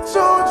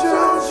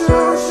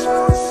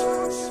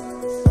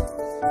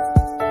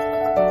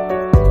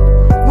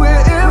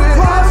 We're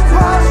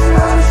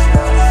imposters.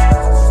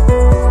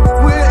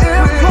 We're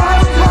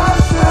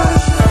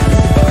imposters.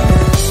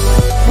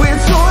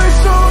 We're toy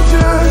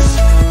soldiers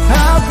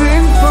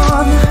having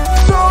fun.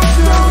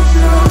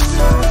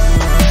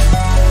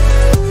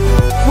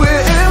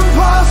 We're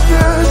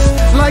imposters,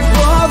 like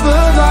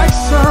father, like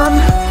son.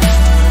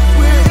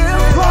 We're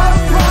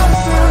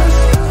imposters.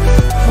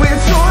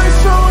 We're toy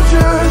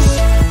soldiers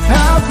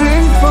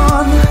having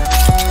fun.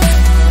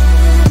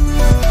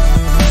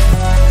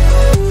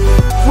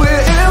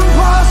 We're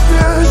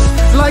imposters,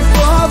 like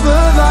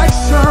father, like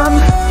son.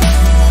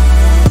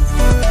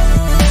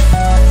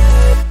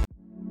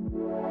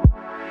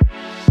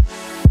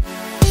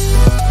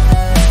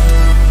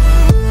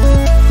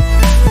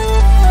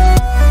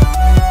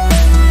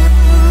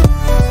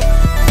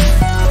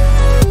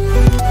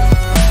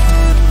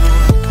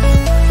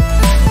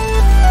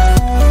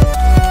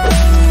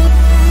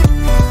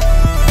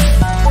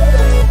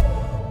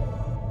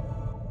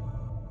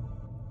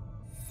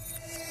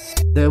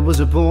 There was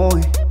a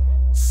boy,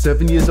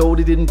 7 years old,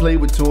 he didn't play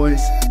with toys,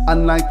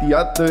 unlike the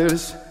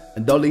others.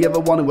 And all he ever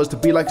wanted was to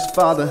be like his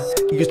father.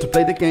 He used to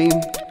play the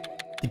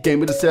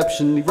game of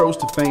deception, he rose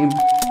to fame.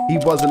 He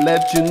was a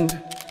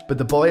legend, but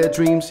the boy had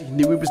dreams, he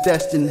knew he was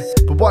destined.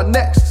 But what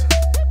next?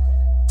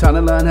 Time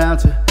to learn how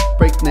to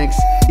break necks.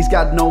 He's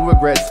got no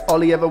regrets. All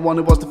he ever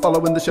wanted was to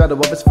follow in the shadow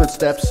of his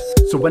footsteps.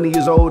 So when he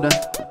is older,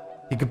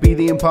 he could be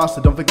the imposter.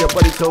 Don't forget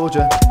what he told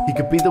you. He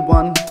could be the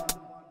one.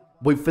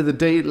 Wait for the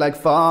day like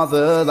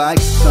father, like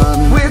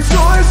son. We're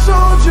toy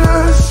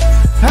soldiers,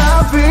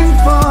 having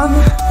fun.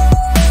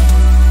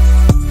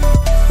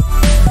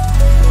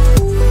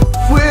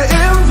 We're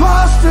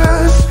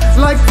imposters,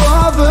 like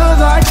father,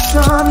 like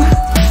son.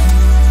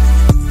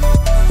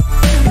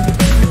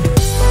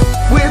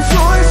 We're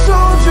toy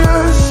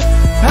soldiers,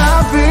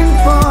 having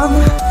fun.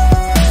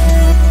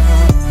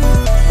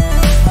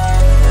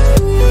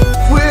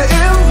 We're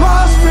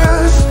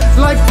imposters,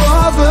 like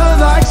father,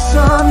 like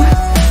son.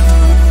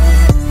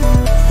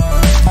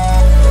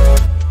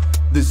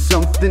 There's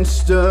something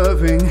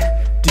stirring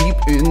deep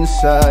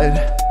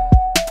inside.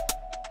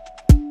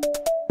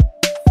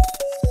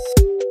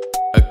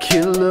 A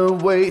killer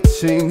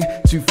waiting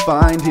to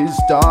find his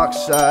dark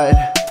side.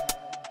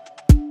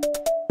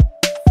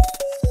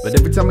 But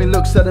every time he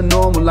looks at a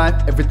normal life,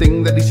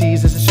 everything that he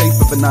sees is the shape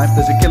of a knife.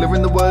 There's a killer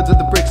in the words of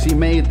the bricks he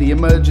made. The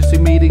emergency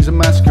meetings a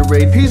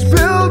masquerade. He's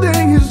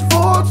building his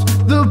forts,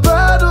 the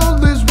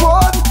battle is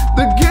won.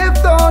 The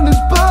gift on his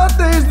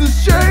birthday's the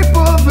shape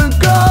of a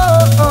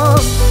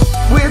gun.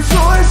 We're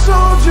toy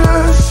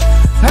soldiers,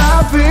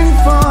 having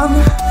fun.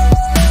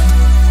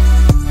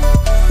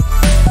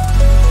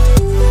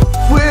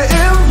 We're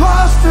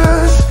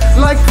imposters,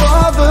 like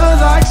father,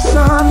 like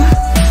son.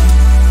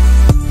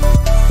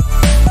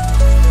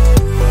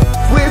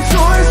 We're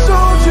toy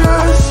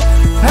soldiers,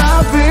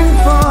 having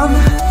fun.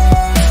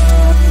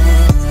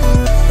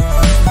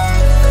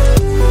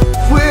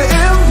 We're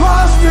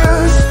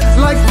imposters,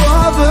 like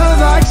father,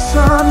 like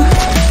son.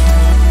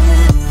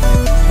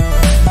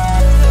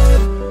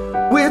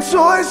 We're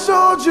toy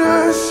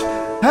soldiers,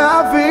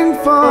 having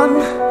fun.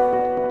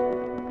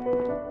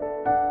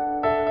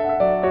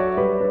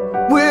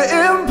 We're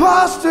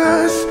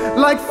imposters,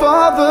 like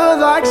father,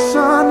 like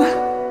son.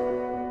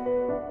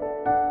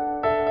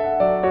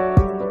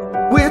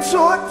 We're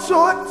toy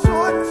soldiers.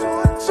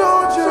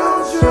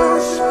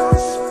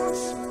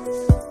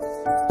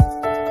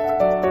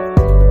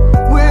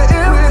 We're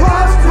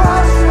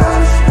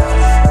imposters.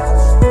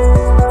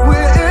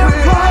 We're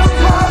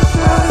imposters.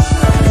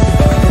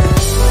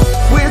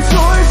 We're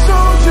toy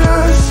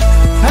soldiers,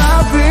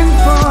 having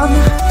fun.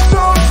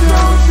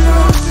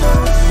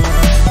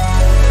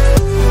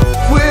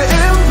 We're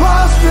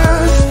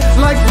imposters,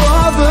 like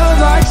father,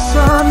 like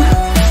son.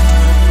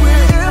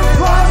 We're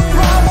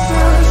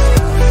imposters.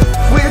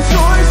 We're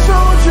toy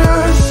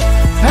soldiers,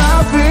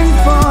 having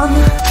fun.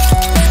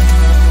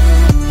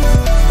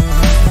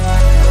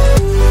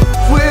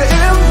 We're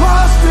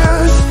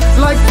imposters,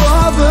 like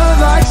father,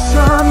 like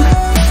son.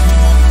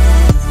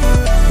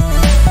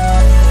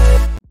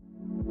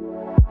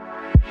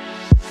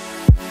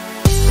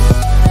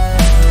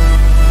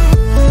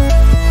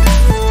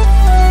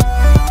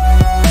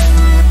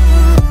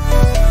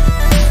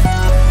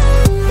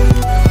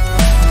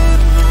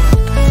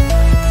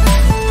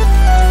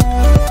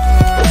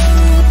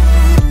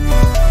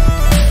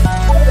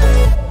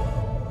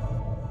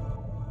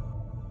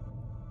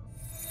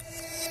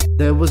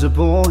 There was a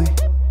boy,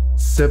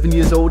 7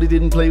 years old, he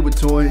didn't play with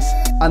toys,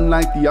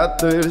 unlike the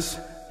others.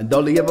 And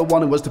all he ever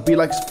wanted was to be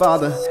like his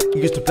father.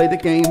 He used to play the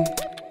game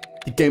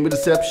of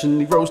deception,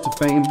 he rose to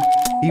fame.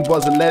 He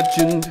was a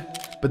legend,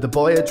 but the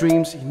boy had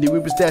dreams, he knew he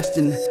was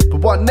destined.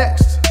 But what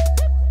next?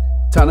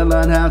 Time to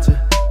learn how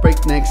to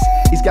break necks.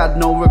 He's got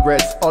no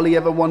regrets, all he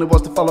ever wanted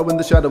was to follow in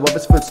the shadow of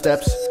his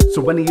footsteps.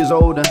 So when he is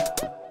older,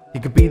 he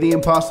could be the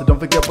imposter. Don't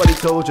forget what he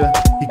told you.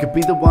 He could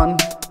be the one.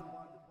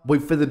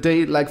 Wait for the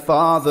day like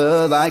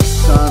father, like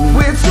son.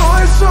 We're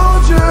toy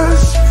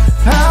soldiers,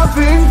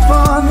 having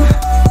fun.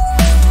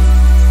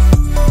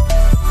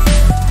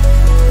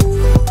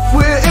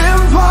 We're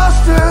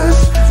imposters,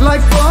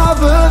 like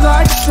father,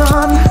 like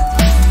son.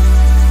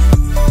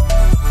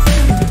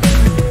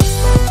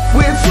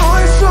 We're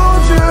toy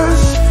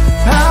soldiers,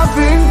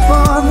 having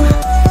fun.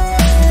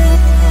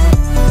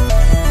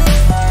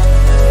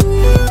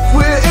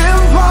 We're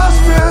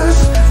imposters,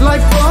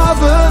 like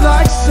father,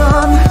 like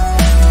son.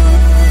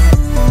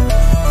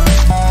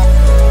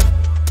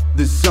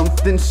 There's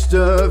something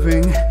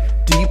stirring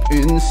deep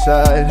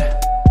inside.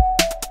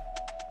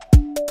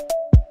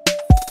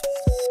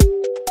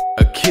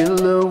 A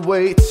killer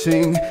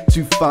waiting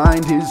to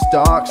find his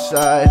dark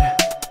side.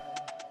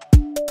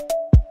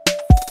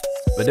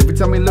 But every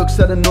time he looks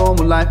at a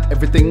normal life,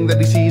 everything that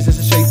he sees is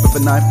the shape of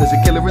a knife. There's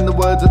a killer in the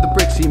words of the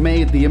bricks he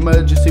made. The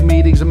emergency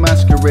meetings a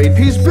masquerade.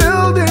 He's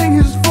building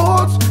his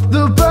forts,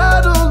 the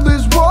battle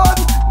is won.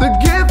 The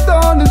gift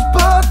on his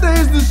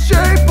birthday's the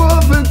shape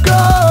of a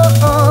gun.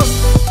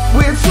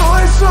 We're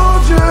toy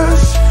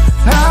soldiers,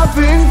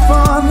 having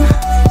fun.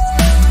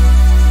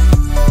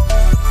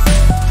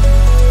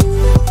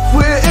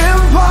 We're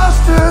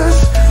imposters,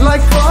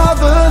 like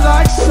father,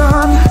 like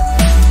son.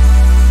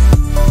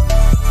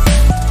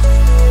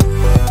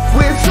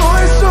 We're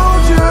toy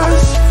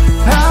soldiers,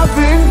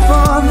 having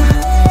fun.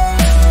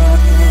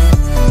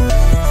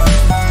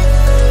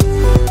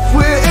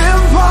 We're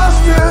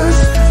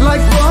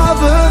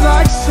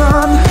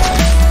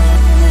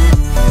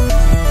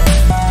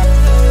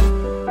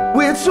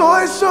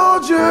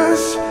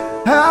soldiers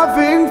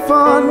having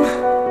fun.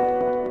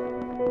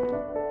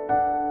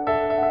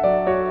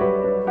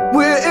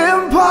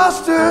 We're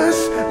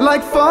imposters,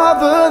 like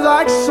father,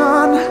 like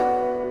son.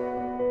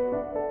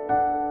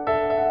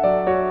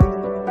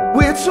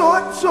 We're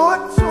soldiers.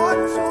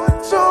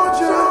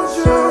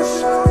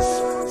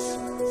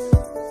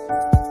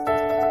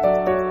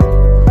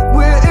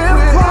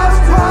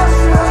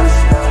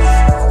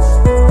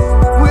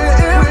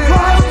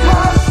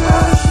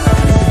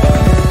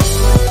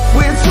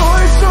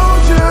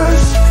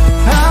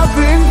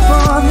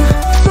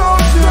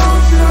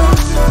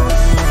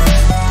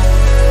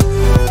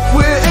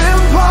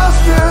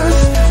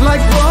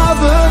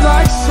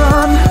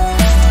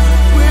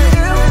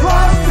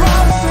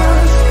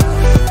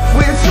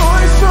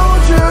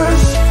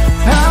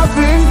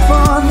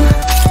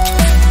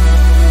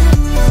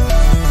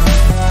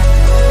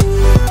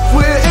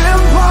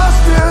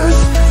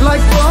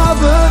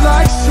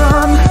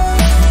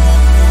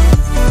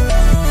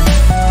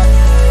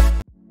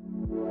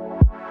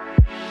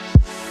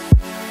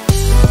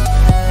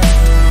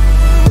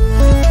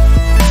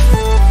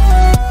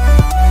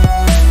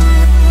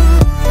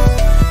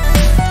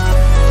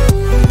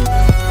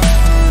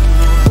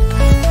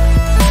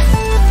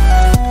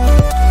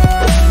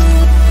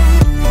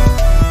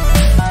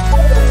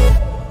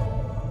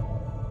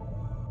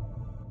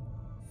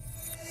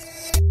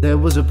 There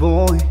was a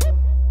boy,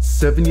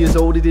 7 years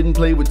old, he didn't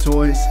play with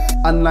toys,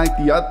 unlike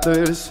the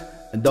others.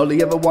 And all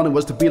he ever wanted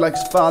was to be like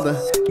his father.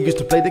 He used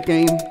to play the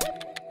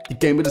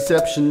game of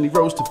deception, he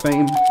rose to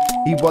fame.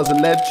 He was a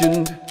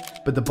legend,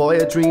 but the boy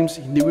had dreams,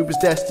 he knew he was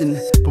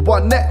destined. But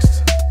what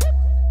next?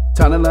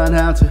 Time to learn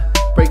how to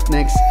break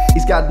necks.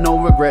 He's got no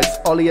regrets,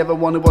 all he ever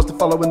wanted was to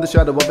follow in the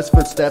shadow of his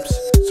footsteps.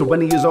 So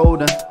when he is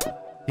older,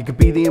 he could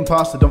be the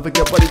imposter, don't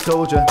forget what he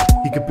told you.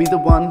 He could be the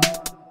one,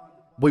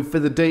 wait for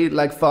the day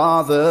like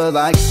father,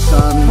 like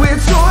son. We're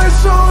toy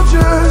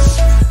soldiers,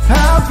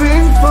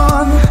 having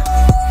fun.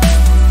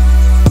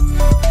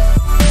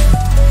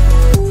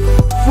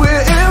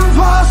 We're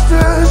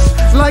imposters,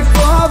 like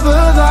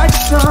father, like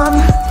son.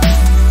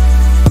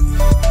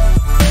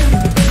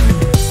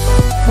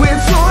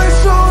 We're toy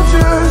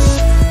soldiers,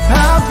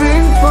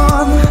 having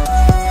fun.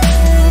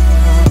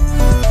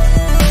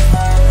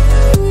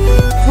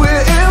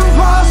 We're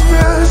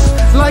imposters,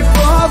 like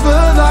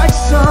father, like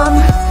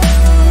son.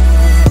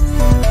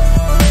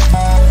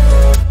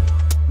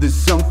 There's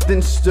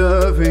something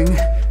stirring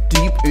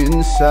deep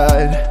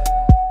inside,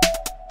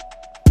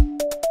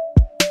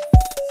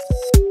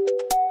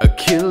 a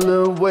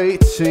killer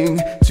waiting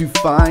to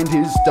find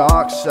his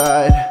dark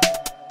side.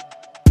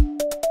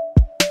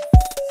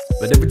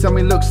 But every time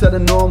he looks at a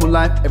normal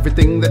life,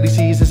 everything that he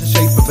sees is the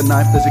shape of a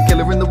knife. There's a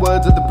killer in the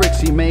words of the bricks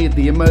he made,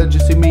 the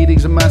emergency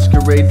meetings, a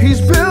masquerade. He's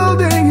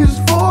building his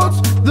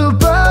forts, the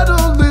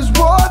battle is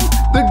won.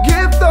 The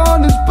gift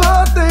on his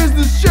birthday's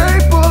the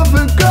shape of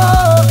a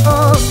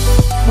gun.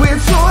 We're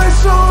toy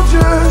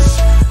soldiers,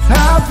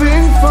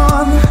 having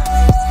fun.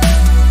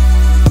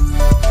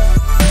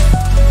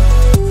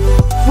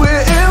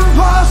 We're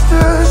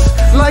imposters,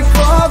 like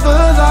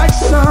father, like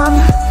son.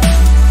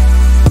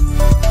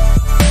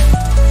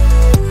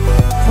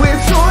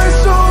 We're toy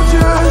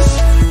soldiers,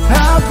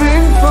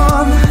 having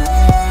fun.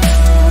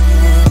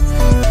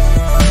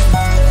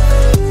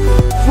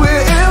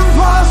 We're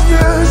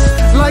imposters,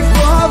 like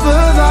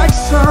father, like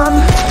son.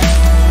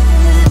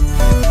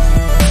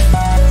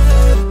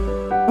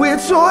 We're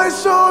toy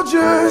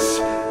soldiers,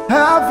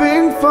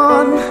 having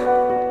fun.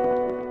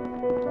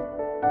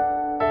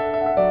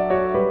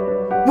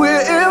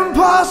 We're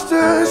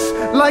imposters,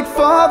 like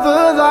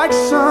father, like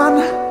son.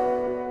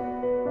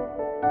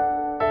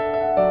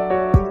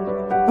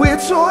 We're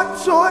toy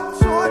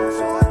soldiers.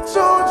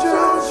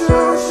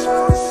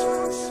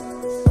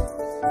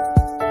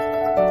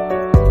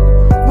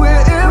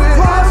 We're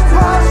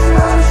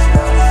imposters.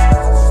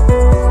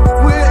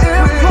 We're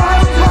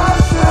imposters.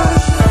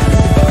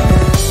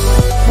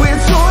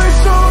 We're toy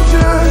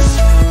soldiers,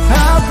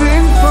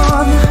 having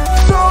fun.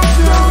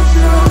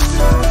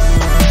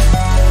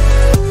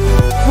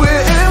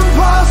 We're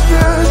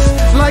imposters,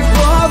 like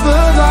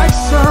father, like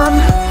son.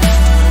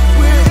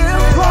 We're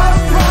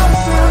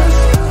imposters.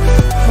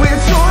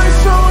 We're toy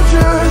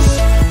soldiers,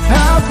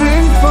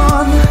 having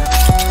fun.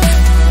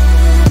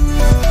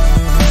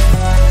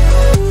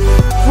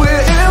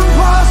 We're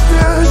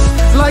imposters,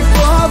 like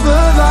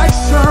father, like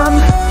son.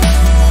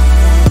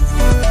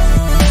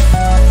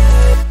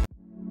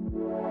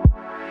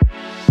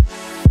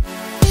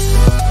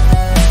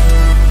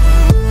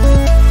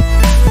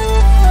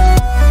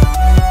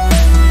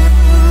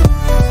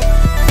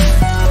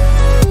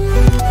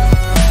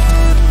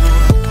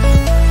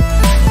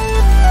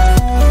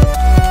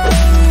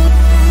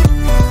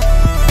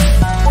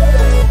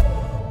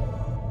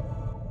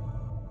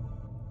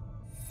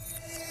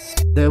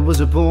 There was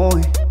a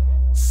boy,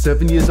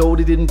 7 years old,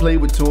 he didn't play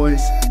with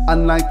toys,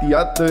 unlike the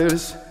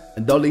others.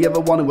 And all he ever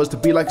wanted was to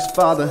be like his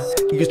father.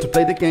 He used to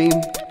play the game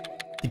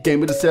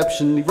of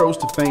deception, he rose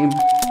to fame.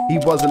 He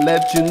was a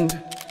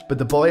legend, but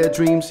the boy had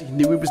dreams, he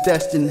knew he was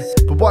destined.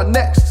 But what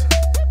next?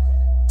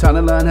 Time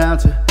to learn how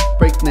to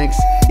breaknecks.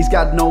 He's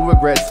got no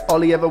regrets.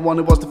 All he ever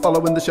wanted was to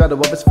follow in the shadow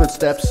of his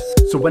footsteps.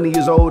 So when he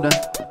is older,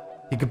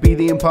 he could be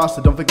the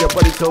imposter. Don't forget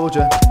what he told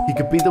you. He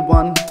could be the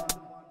one.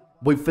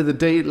 Wait for the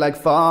day like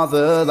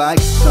father, like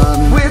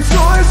son. We're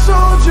toy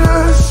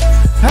soldiers,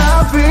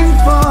 having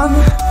fun.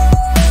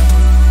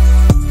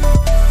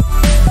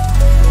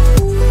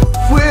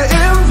 We're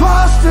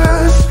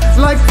imposters,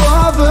 like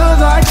father,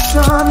 like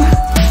son.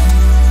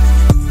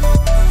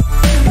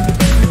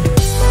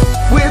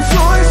 We're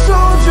toy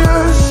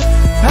soldiers,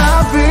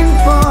 having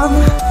fun.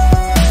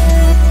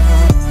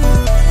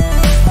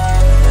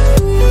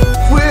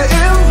 We're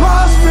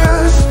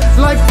imposters,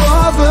 like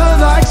father,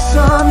 like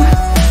son.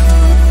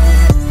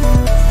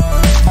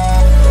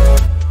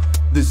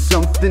 There's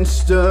something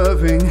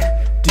stirring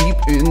deep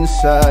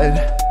inside.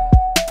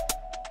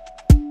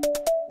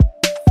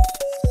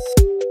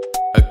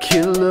 A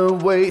killer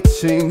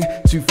waiting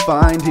to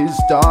find his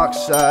dark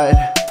side.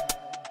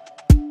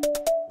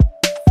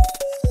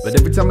 But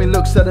every time he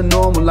looks at a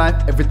normal life,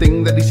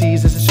 everything that he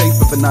sees is the shape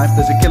of a knife.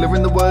 There's a killer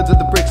in the words of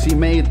the bricks he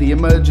made. The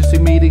emergency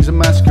meetings a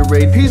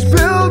masquerade. He's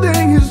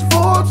building his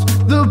forts,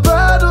 the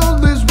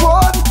battle is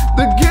won.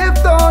 The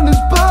gift on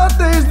his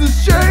birthday's the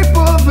shape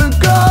of a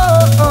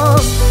gun.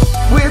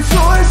 We're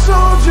toy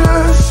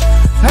soldiers,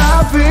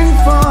 having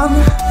fun.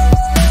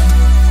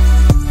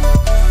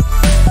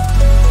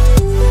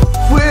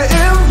 We're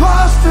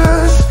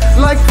imposters,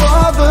 like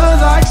father,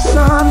 like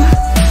son.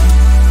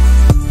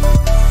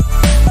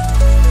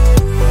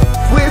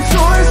 We're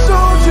toy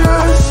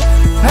soldiers,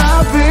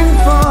 having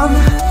fun.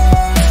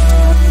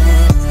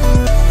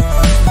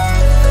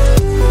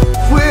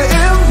 We're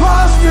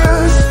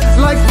imposters,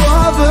 like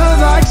father,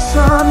 like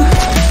son.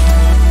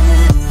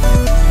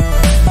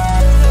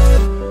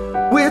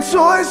 We're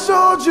toy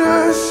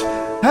soldiers,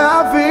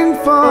 having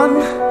fun.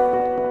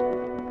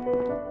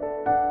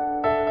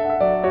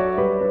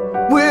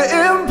 We're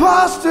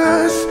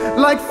imposters,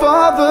 like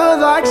father,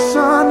 like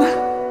son.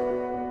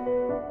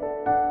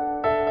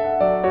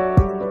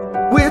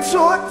 We're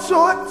toy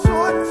soldiers.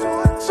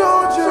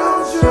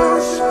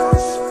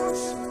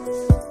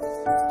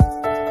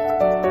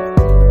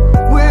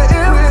 We're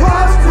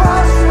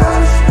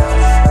imposters.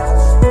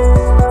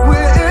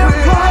 We're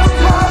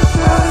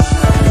imposters.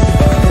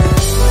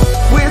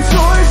 We're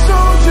toy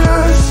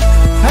soldiers,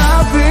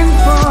 having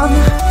fun.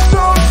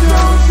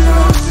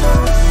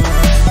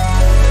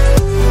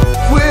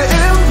 We're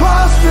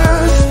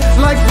imposters,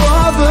 like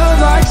father,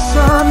 like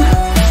son.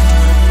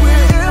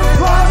 We're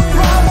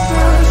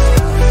imposters.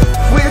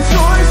 We're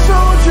toy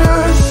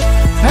soldiers,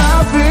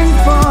 having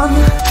fun.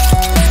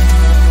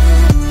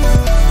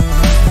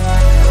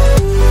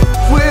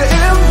 We're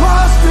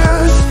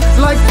imposters,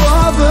 like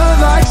father,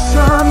 like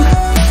son.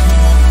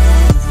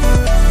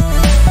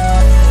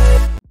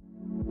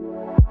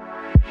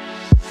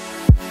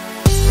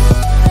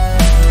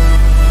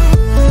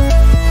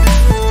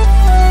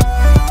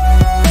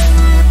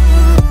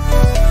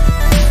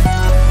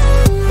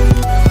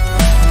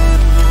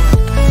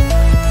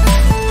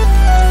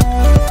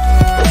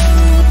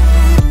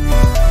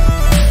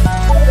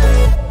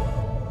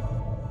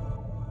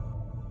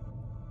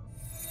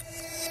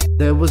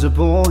 There was a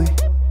boy,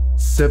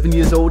 7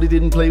 years old, he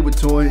didn't play with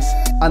toys,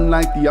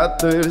 unlike the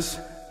others.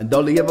 And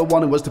all he ever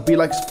wanted was to be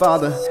like his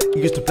father.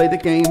 He used to play the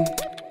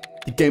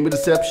game of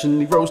deception,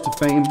 he rose to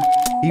fame.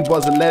 He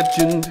was a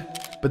legend,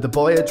 but the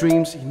boy had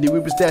dreams, he knew he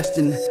was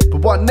destined.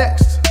 But what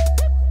next?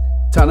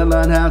 Time to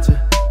learn how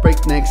to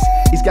break necks.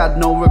 He's got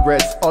no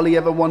regrets, all he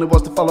ever wanted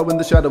was to follow in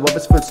the shadow of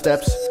his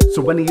footsteps.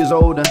 So when he is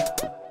older,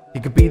 he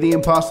could be the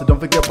imposter. Don't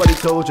forget what he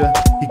told you.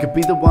 He could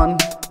be the one.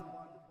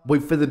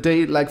 Wait for the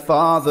day like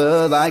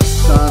father, like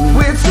son.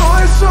 We're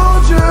toy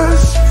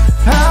soldiers,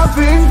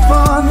 having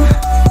fun.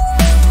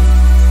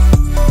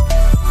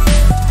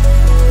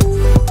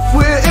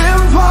 We're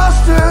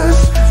imposters,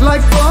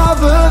 like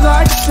father,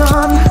 like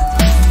son.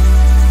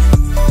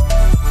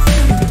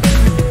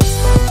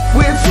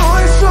 We're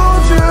toy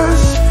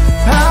soldiers,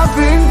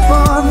 having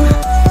fun.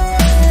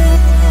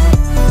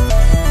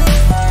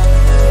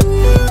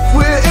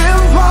 We're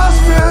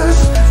imposters,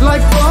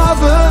 like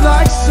father,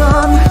 like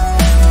son.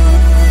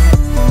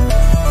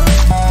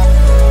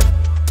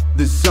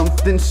 There's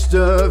something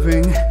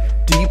stirring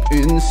deep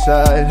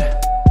inside.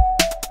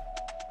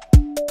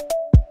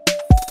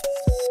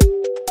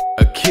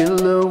 A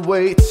killer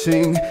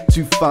waiting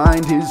to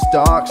find his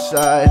dark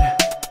side.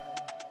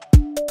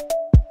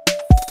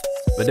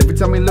 But every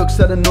time he looks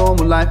at a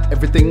normal life,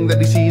 everything that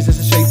he sees is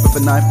the shape of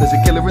a knife. There's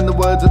a killer in the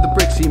words of the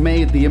bricks he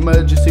made. The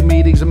emergency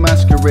meetings a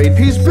masquerade.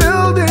 He's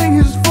building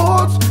his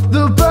forts,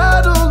 the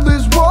battle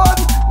is won.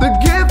 The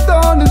gift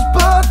on his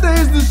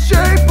birthday's the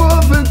shape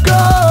of a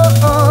gun.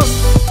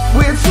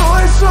 We're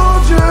toy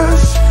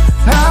soldiers,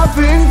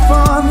 having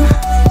fun.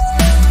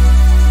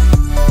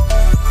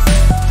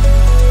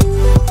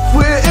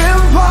 We're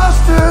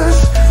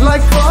imposters,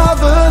 like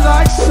father,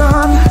 like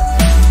son.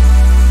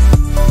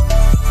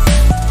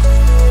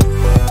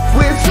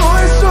 We're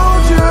toy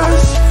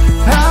soldiers,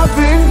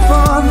 having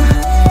fun.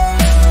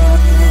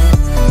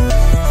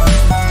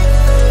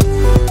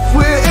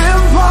 We're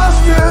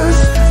imposters,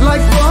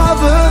 like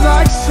father, like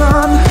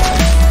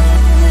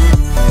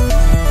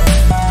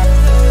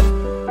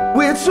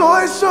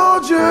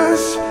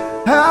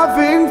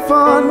having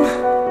fun.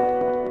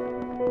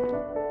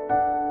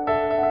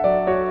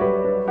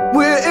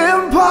 We're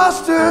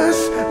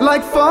imposters,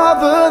 like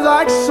father,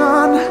 like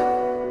son.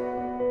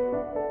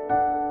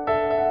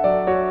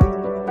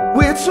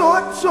 We're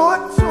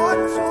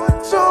soldiers.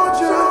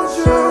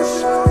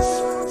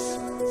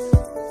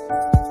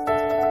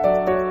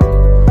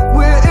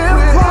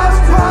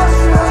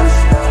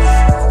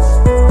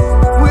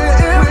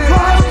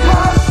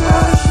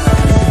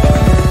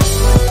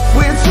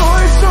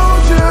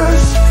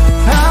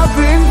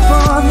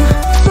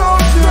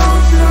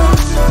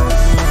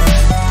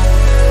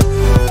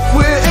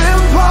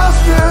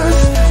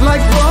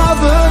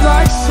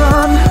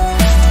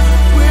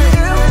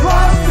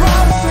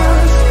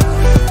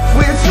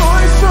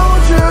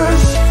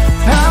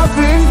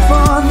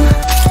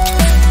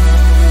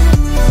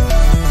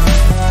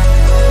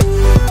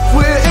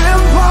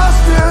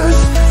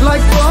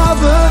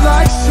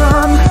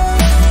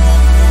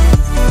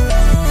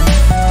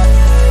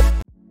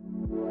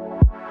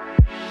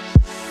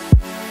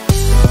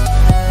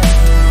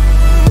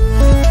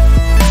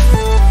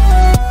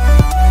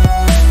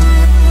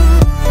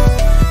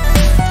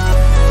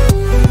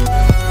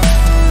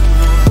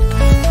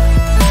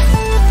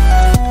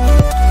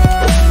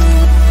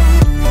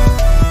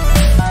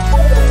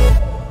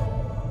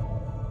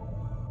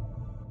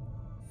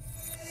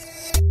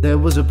 There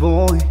was a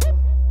boy,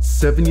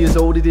 7 years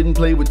old, he didn't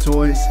play with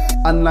toys,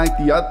 unlike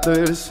the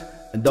others.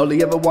 And all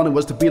he ever wanted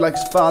was to be like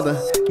his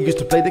father. He used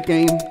to play the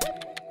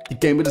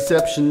game of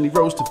deception, he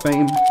rose to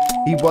fame.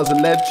 He was a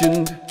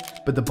legend,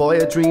 but the boy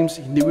had dreams,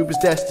 he knew he was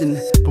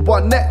destined. But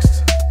what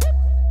next?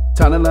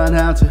 Time to learn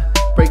how to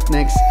break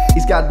necks.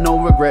 He's got no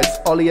regrets,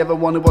 all he ever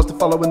wanted was to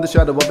follow in the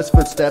shadow of his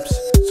footsteps.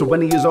 So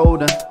when he is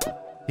older,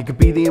 he could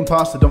be the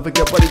imposter, don't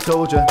forget what he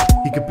told you.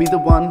 He could be the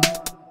one,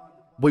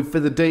 wait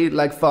for the day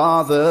like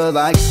father,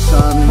 like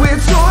son. We're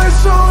toy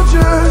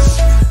soldiers,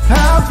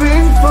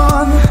 having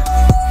fun.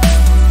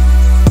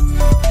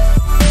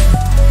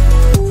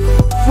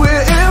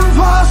 We're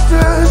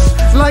imposters,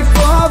 like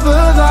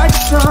father, like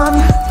son.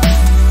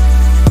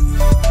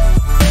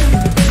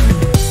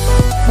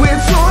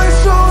 We're toy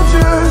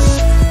soldiers,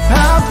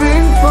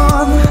 having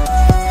fun.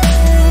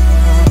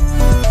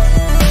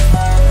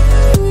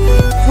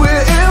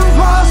 We're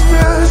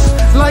imposters,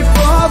 like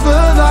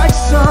father, like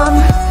son.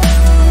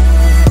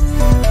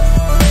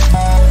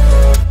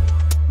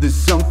 There's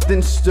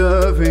something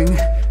stirring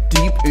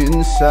deep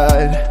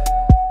inside,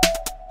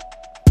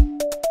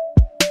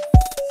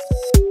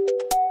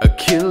 a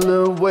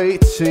killer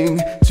waiting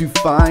to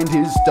find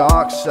his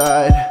dark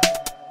side.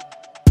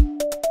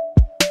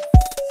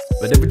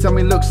 But every time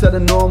he looks at a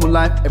normal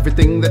life,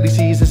 everything that he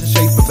sees is the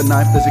shape of a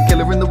knife. There's a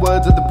killer in the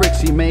words of the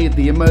bricks he made.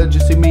 The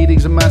emergency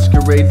meetings a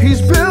masquerade. He's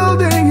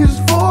building his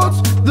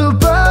forts, the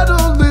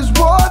battle is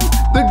won.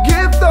 The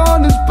gift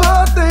on his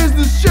birthday's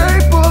the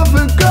shape of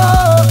a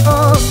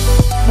gun.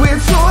 We're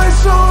toy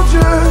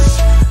soldiers,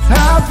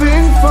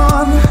 having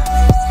fun.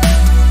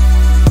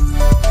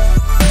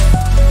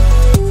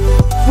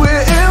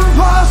 We're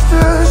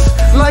imposters,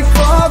 like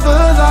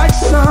father, like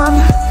son.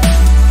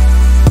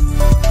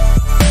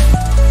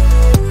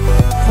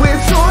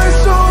 We're toy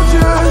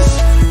soldiers,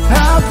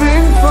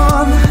 having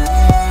fun.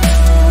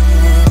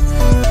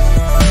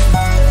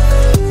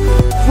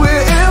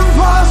 We're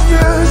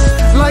imposters,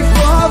 like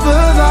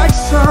father, like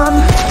son.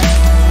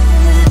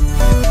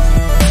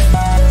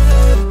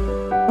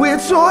 We're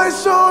toy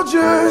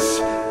soldiers,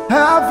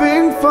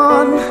 having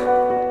fun.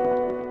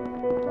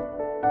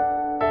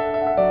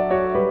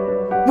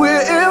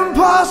 We're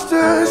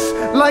imposters,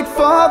 like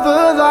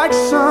father, like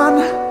son.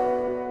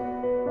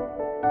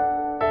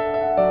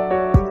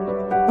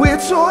 We're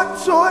toy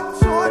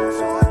soldiers.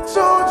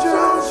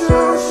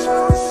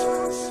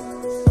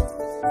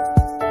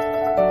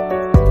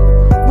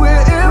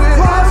 We're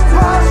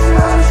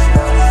imposters.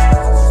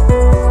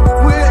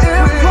 We're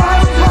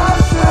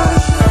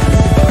imposters.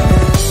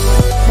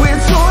 We're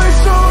toy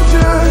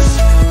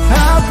soldiers,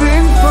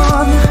 having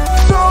fun.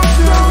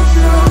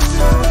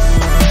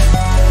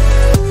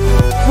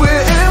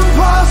 We're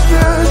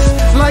imposters,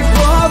 like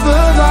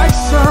father, like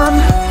son.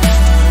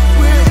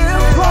 We're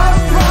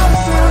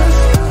imposters.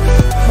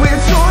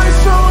 We're toy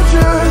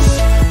soldiers,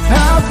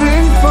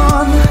 having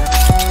fun.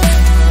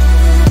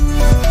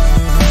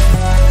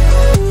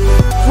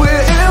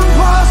 We're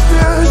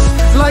imposters,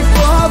 like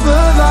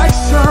father, like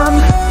son.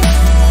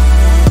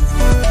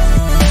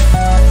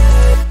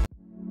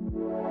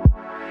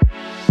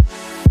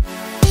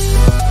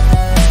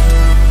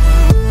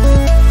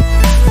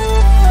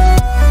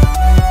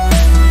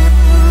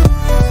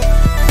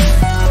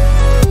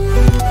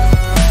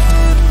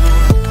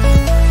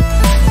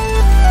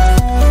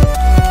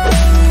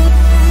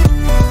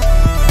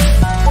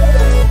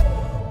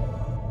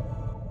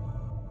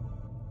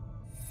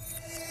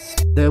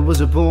 There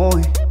was a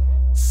boy,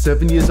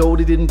 7 years old,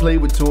 he didn't play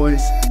with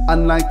toys,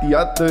 unlike the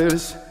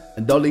others.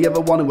 And all he ever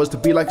wanted was to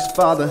be like his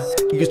father.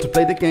 He used to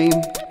play the game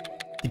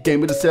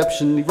of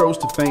deception, he rose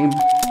to fame.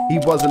 He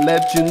was a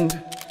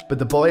legend, but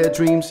the boy had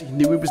dreams, he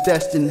knew he was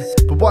destined.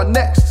 But what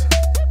next?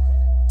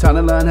 Time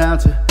to learn how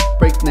to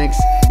breaknecks.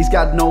 He's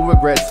got no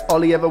regrets.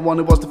 All he ever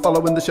wanted was to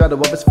follow in the shadow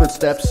of his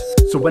footsteps.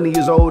 So when he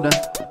is older,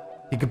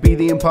 he could be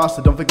the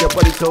imposter. Don't forget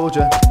what he told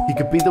you. He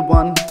could be the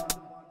one.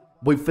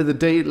 Wait for the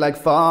day like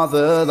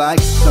father, like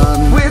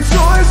son. We're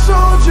toy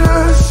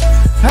soldiers,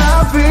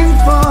 having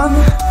fun.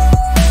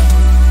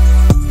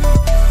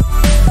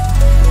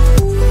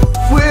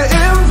 We're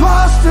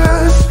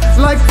imposters,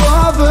 like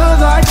father,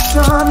 like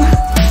son.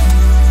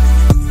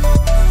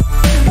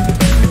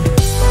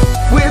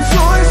 We're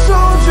toy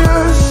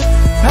soldiers,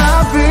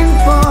 having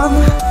fun.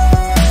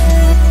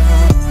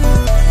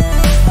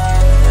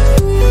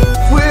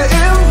 We're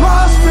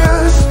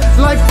imposters,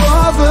 like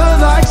father,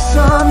 like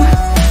son.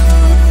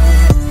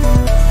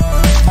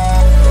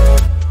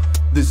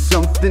 There's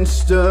something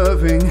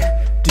stirring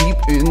deep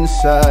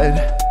inside.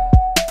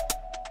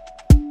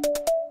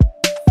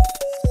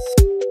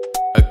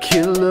 A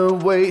killer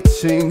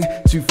waiting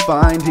to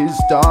find his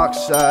dark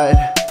side.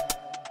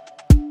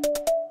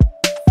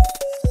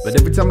 But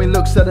every time he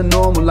looks at a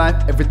normal life,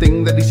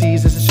 everything that he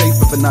sees is the shape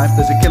of a knife.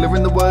 There's a killer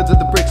in the words of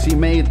the bricks he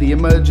made. The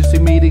emergency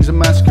meetings a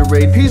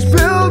masquerade. He's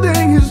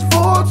building his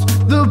forts,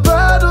 the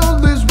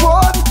battle is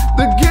won.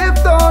 The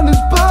gift on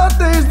his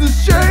birthday's the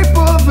shape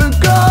of a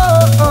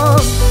gun.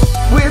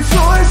 We're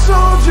toy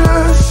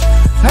soldiers,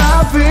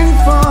 having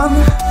fun.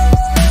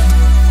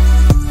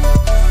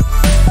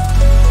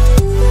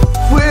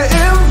 We're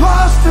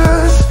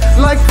imposters,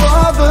 like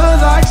father,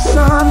 like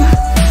son.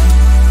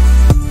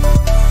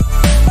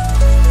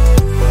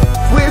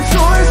 We're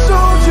toy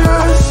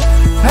soldiers,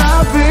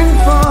 having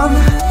fun.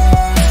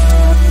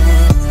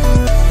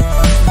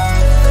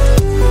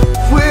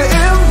 We're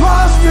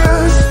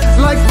imposters,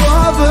 like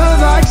father,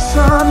 like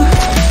son.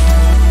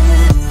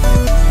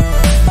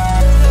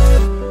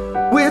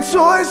 We're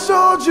toy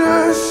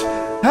soldiers,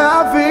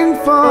 having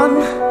fun.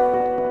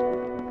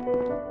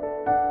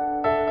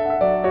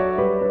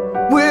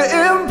 We're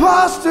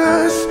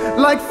imposters,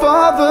 like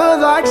father,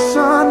 like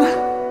son.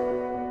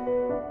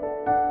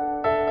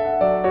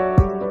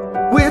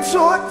 We're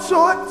toy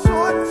soldiers.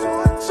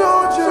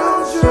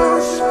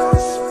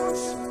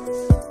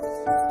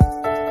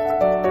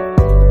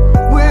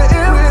 We're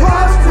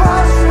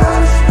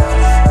imposters.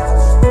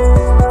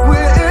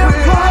 We're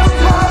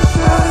imposters.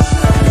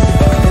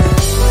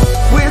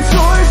 We're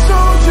toy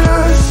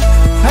soldiers,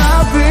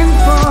 having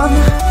fun.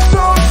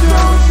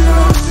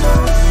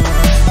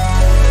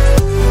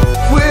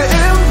 We're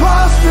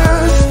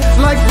imposters,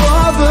 like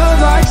father,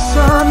 like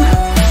son.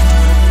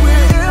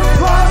 We're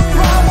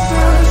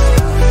imposters.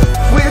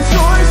 We're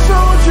toy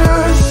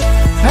soldiers,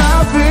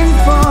 having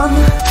fun.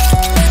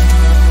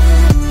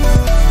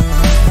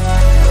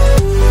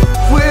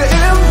 We're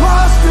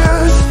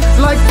imposters,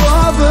 like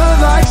father,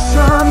 like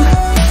son.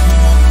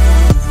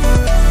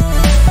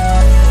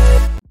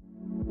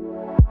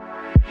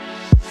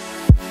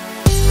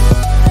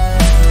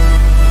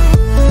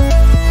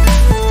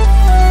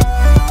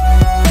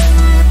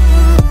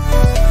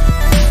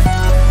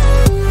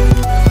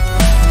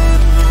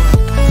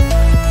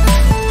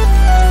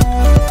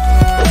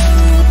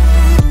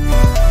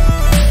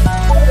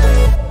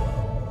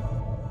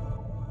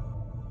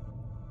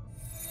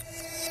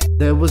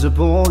 There was a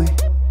boy,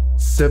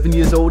 7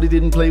 years old, he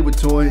didn't play with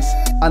toys,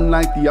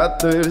 unlike the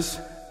others.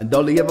 And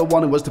all he ever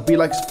wanted was to be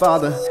like his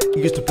father.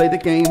 He used to play the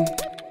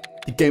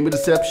game of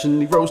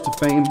deception, he rose to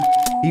fame.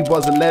 He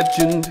was a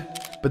legend,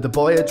 but the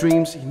boy had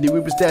dreams, he knew he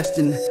was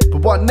destined.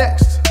 But what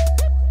next?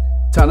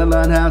 Time to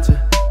learn how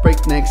to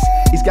break necks.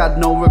 He's got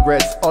no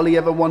regrets, all he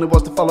ever wanted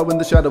was to follow in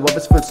the shadow of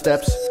his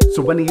footsteps.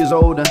 So when he is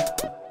older,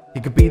 he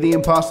could be the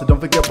imposter. Don't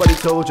forget what he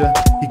told you.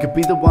 He could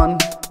be the one.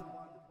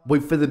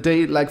 Wait for the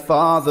day like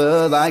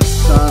father, like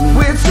son.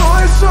 We're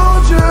toy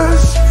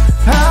soldiers,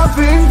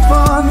 having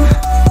fun.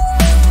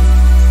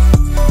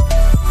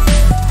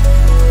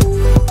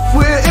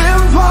 We're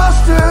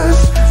imposters,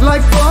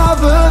 like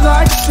father,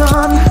 like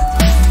son.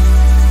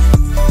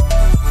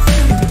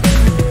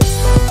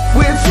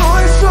 We're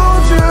toy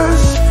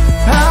soldiers,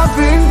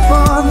 having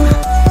fun.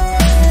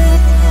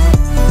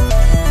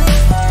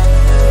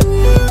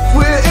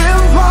 We're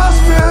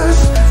imposters,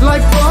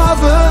 like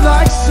father,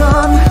 like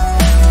son.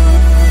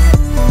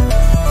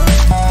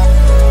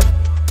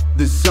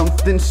 There's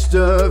something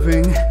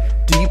stirring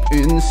deep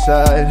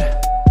inside.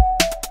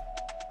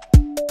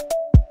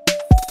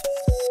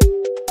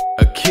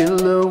 A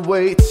killer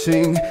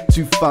waiting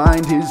to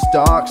find his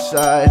dark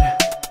side.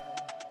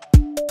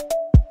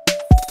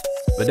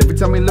 But every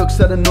time he looks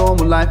at a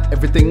normal life,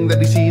 everything that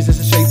he sees is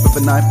the shape of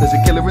a knife. There's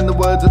a killer in the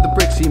words of the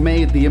bricks he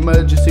made. The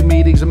emergency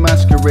meetings a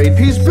masquerade.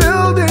 He's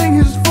building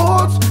his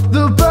forts,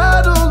 the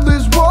battle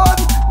is won.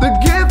 The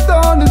gift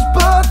on his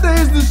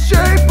birthday's the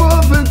shape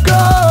of a gun.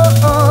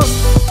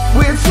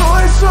 We're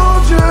toy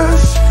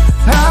soldiers,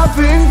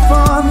 having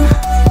fun.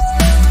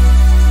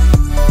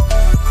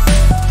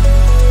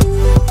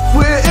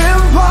 We're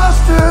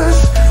imposters,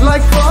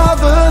 like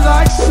father,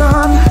 like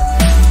son.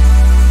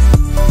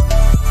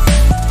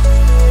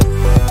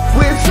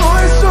 We're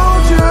toy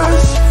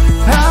soldiers,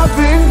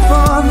 having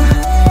fun.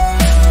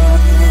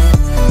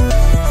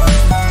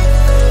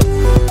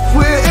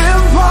 We're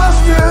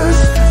imposters.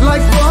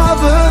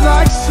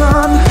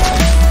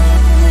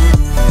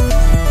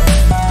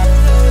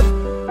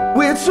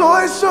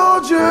 toy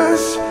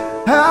soldiers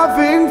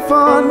having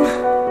fun.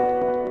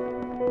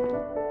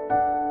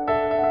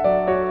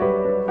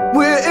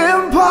 We're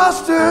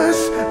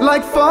imposters,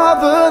 like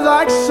father,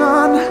 like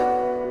son.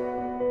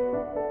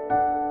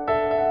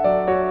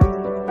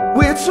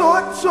 We're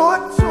toy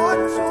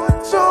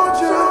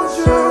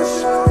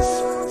soldiers.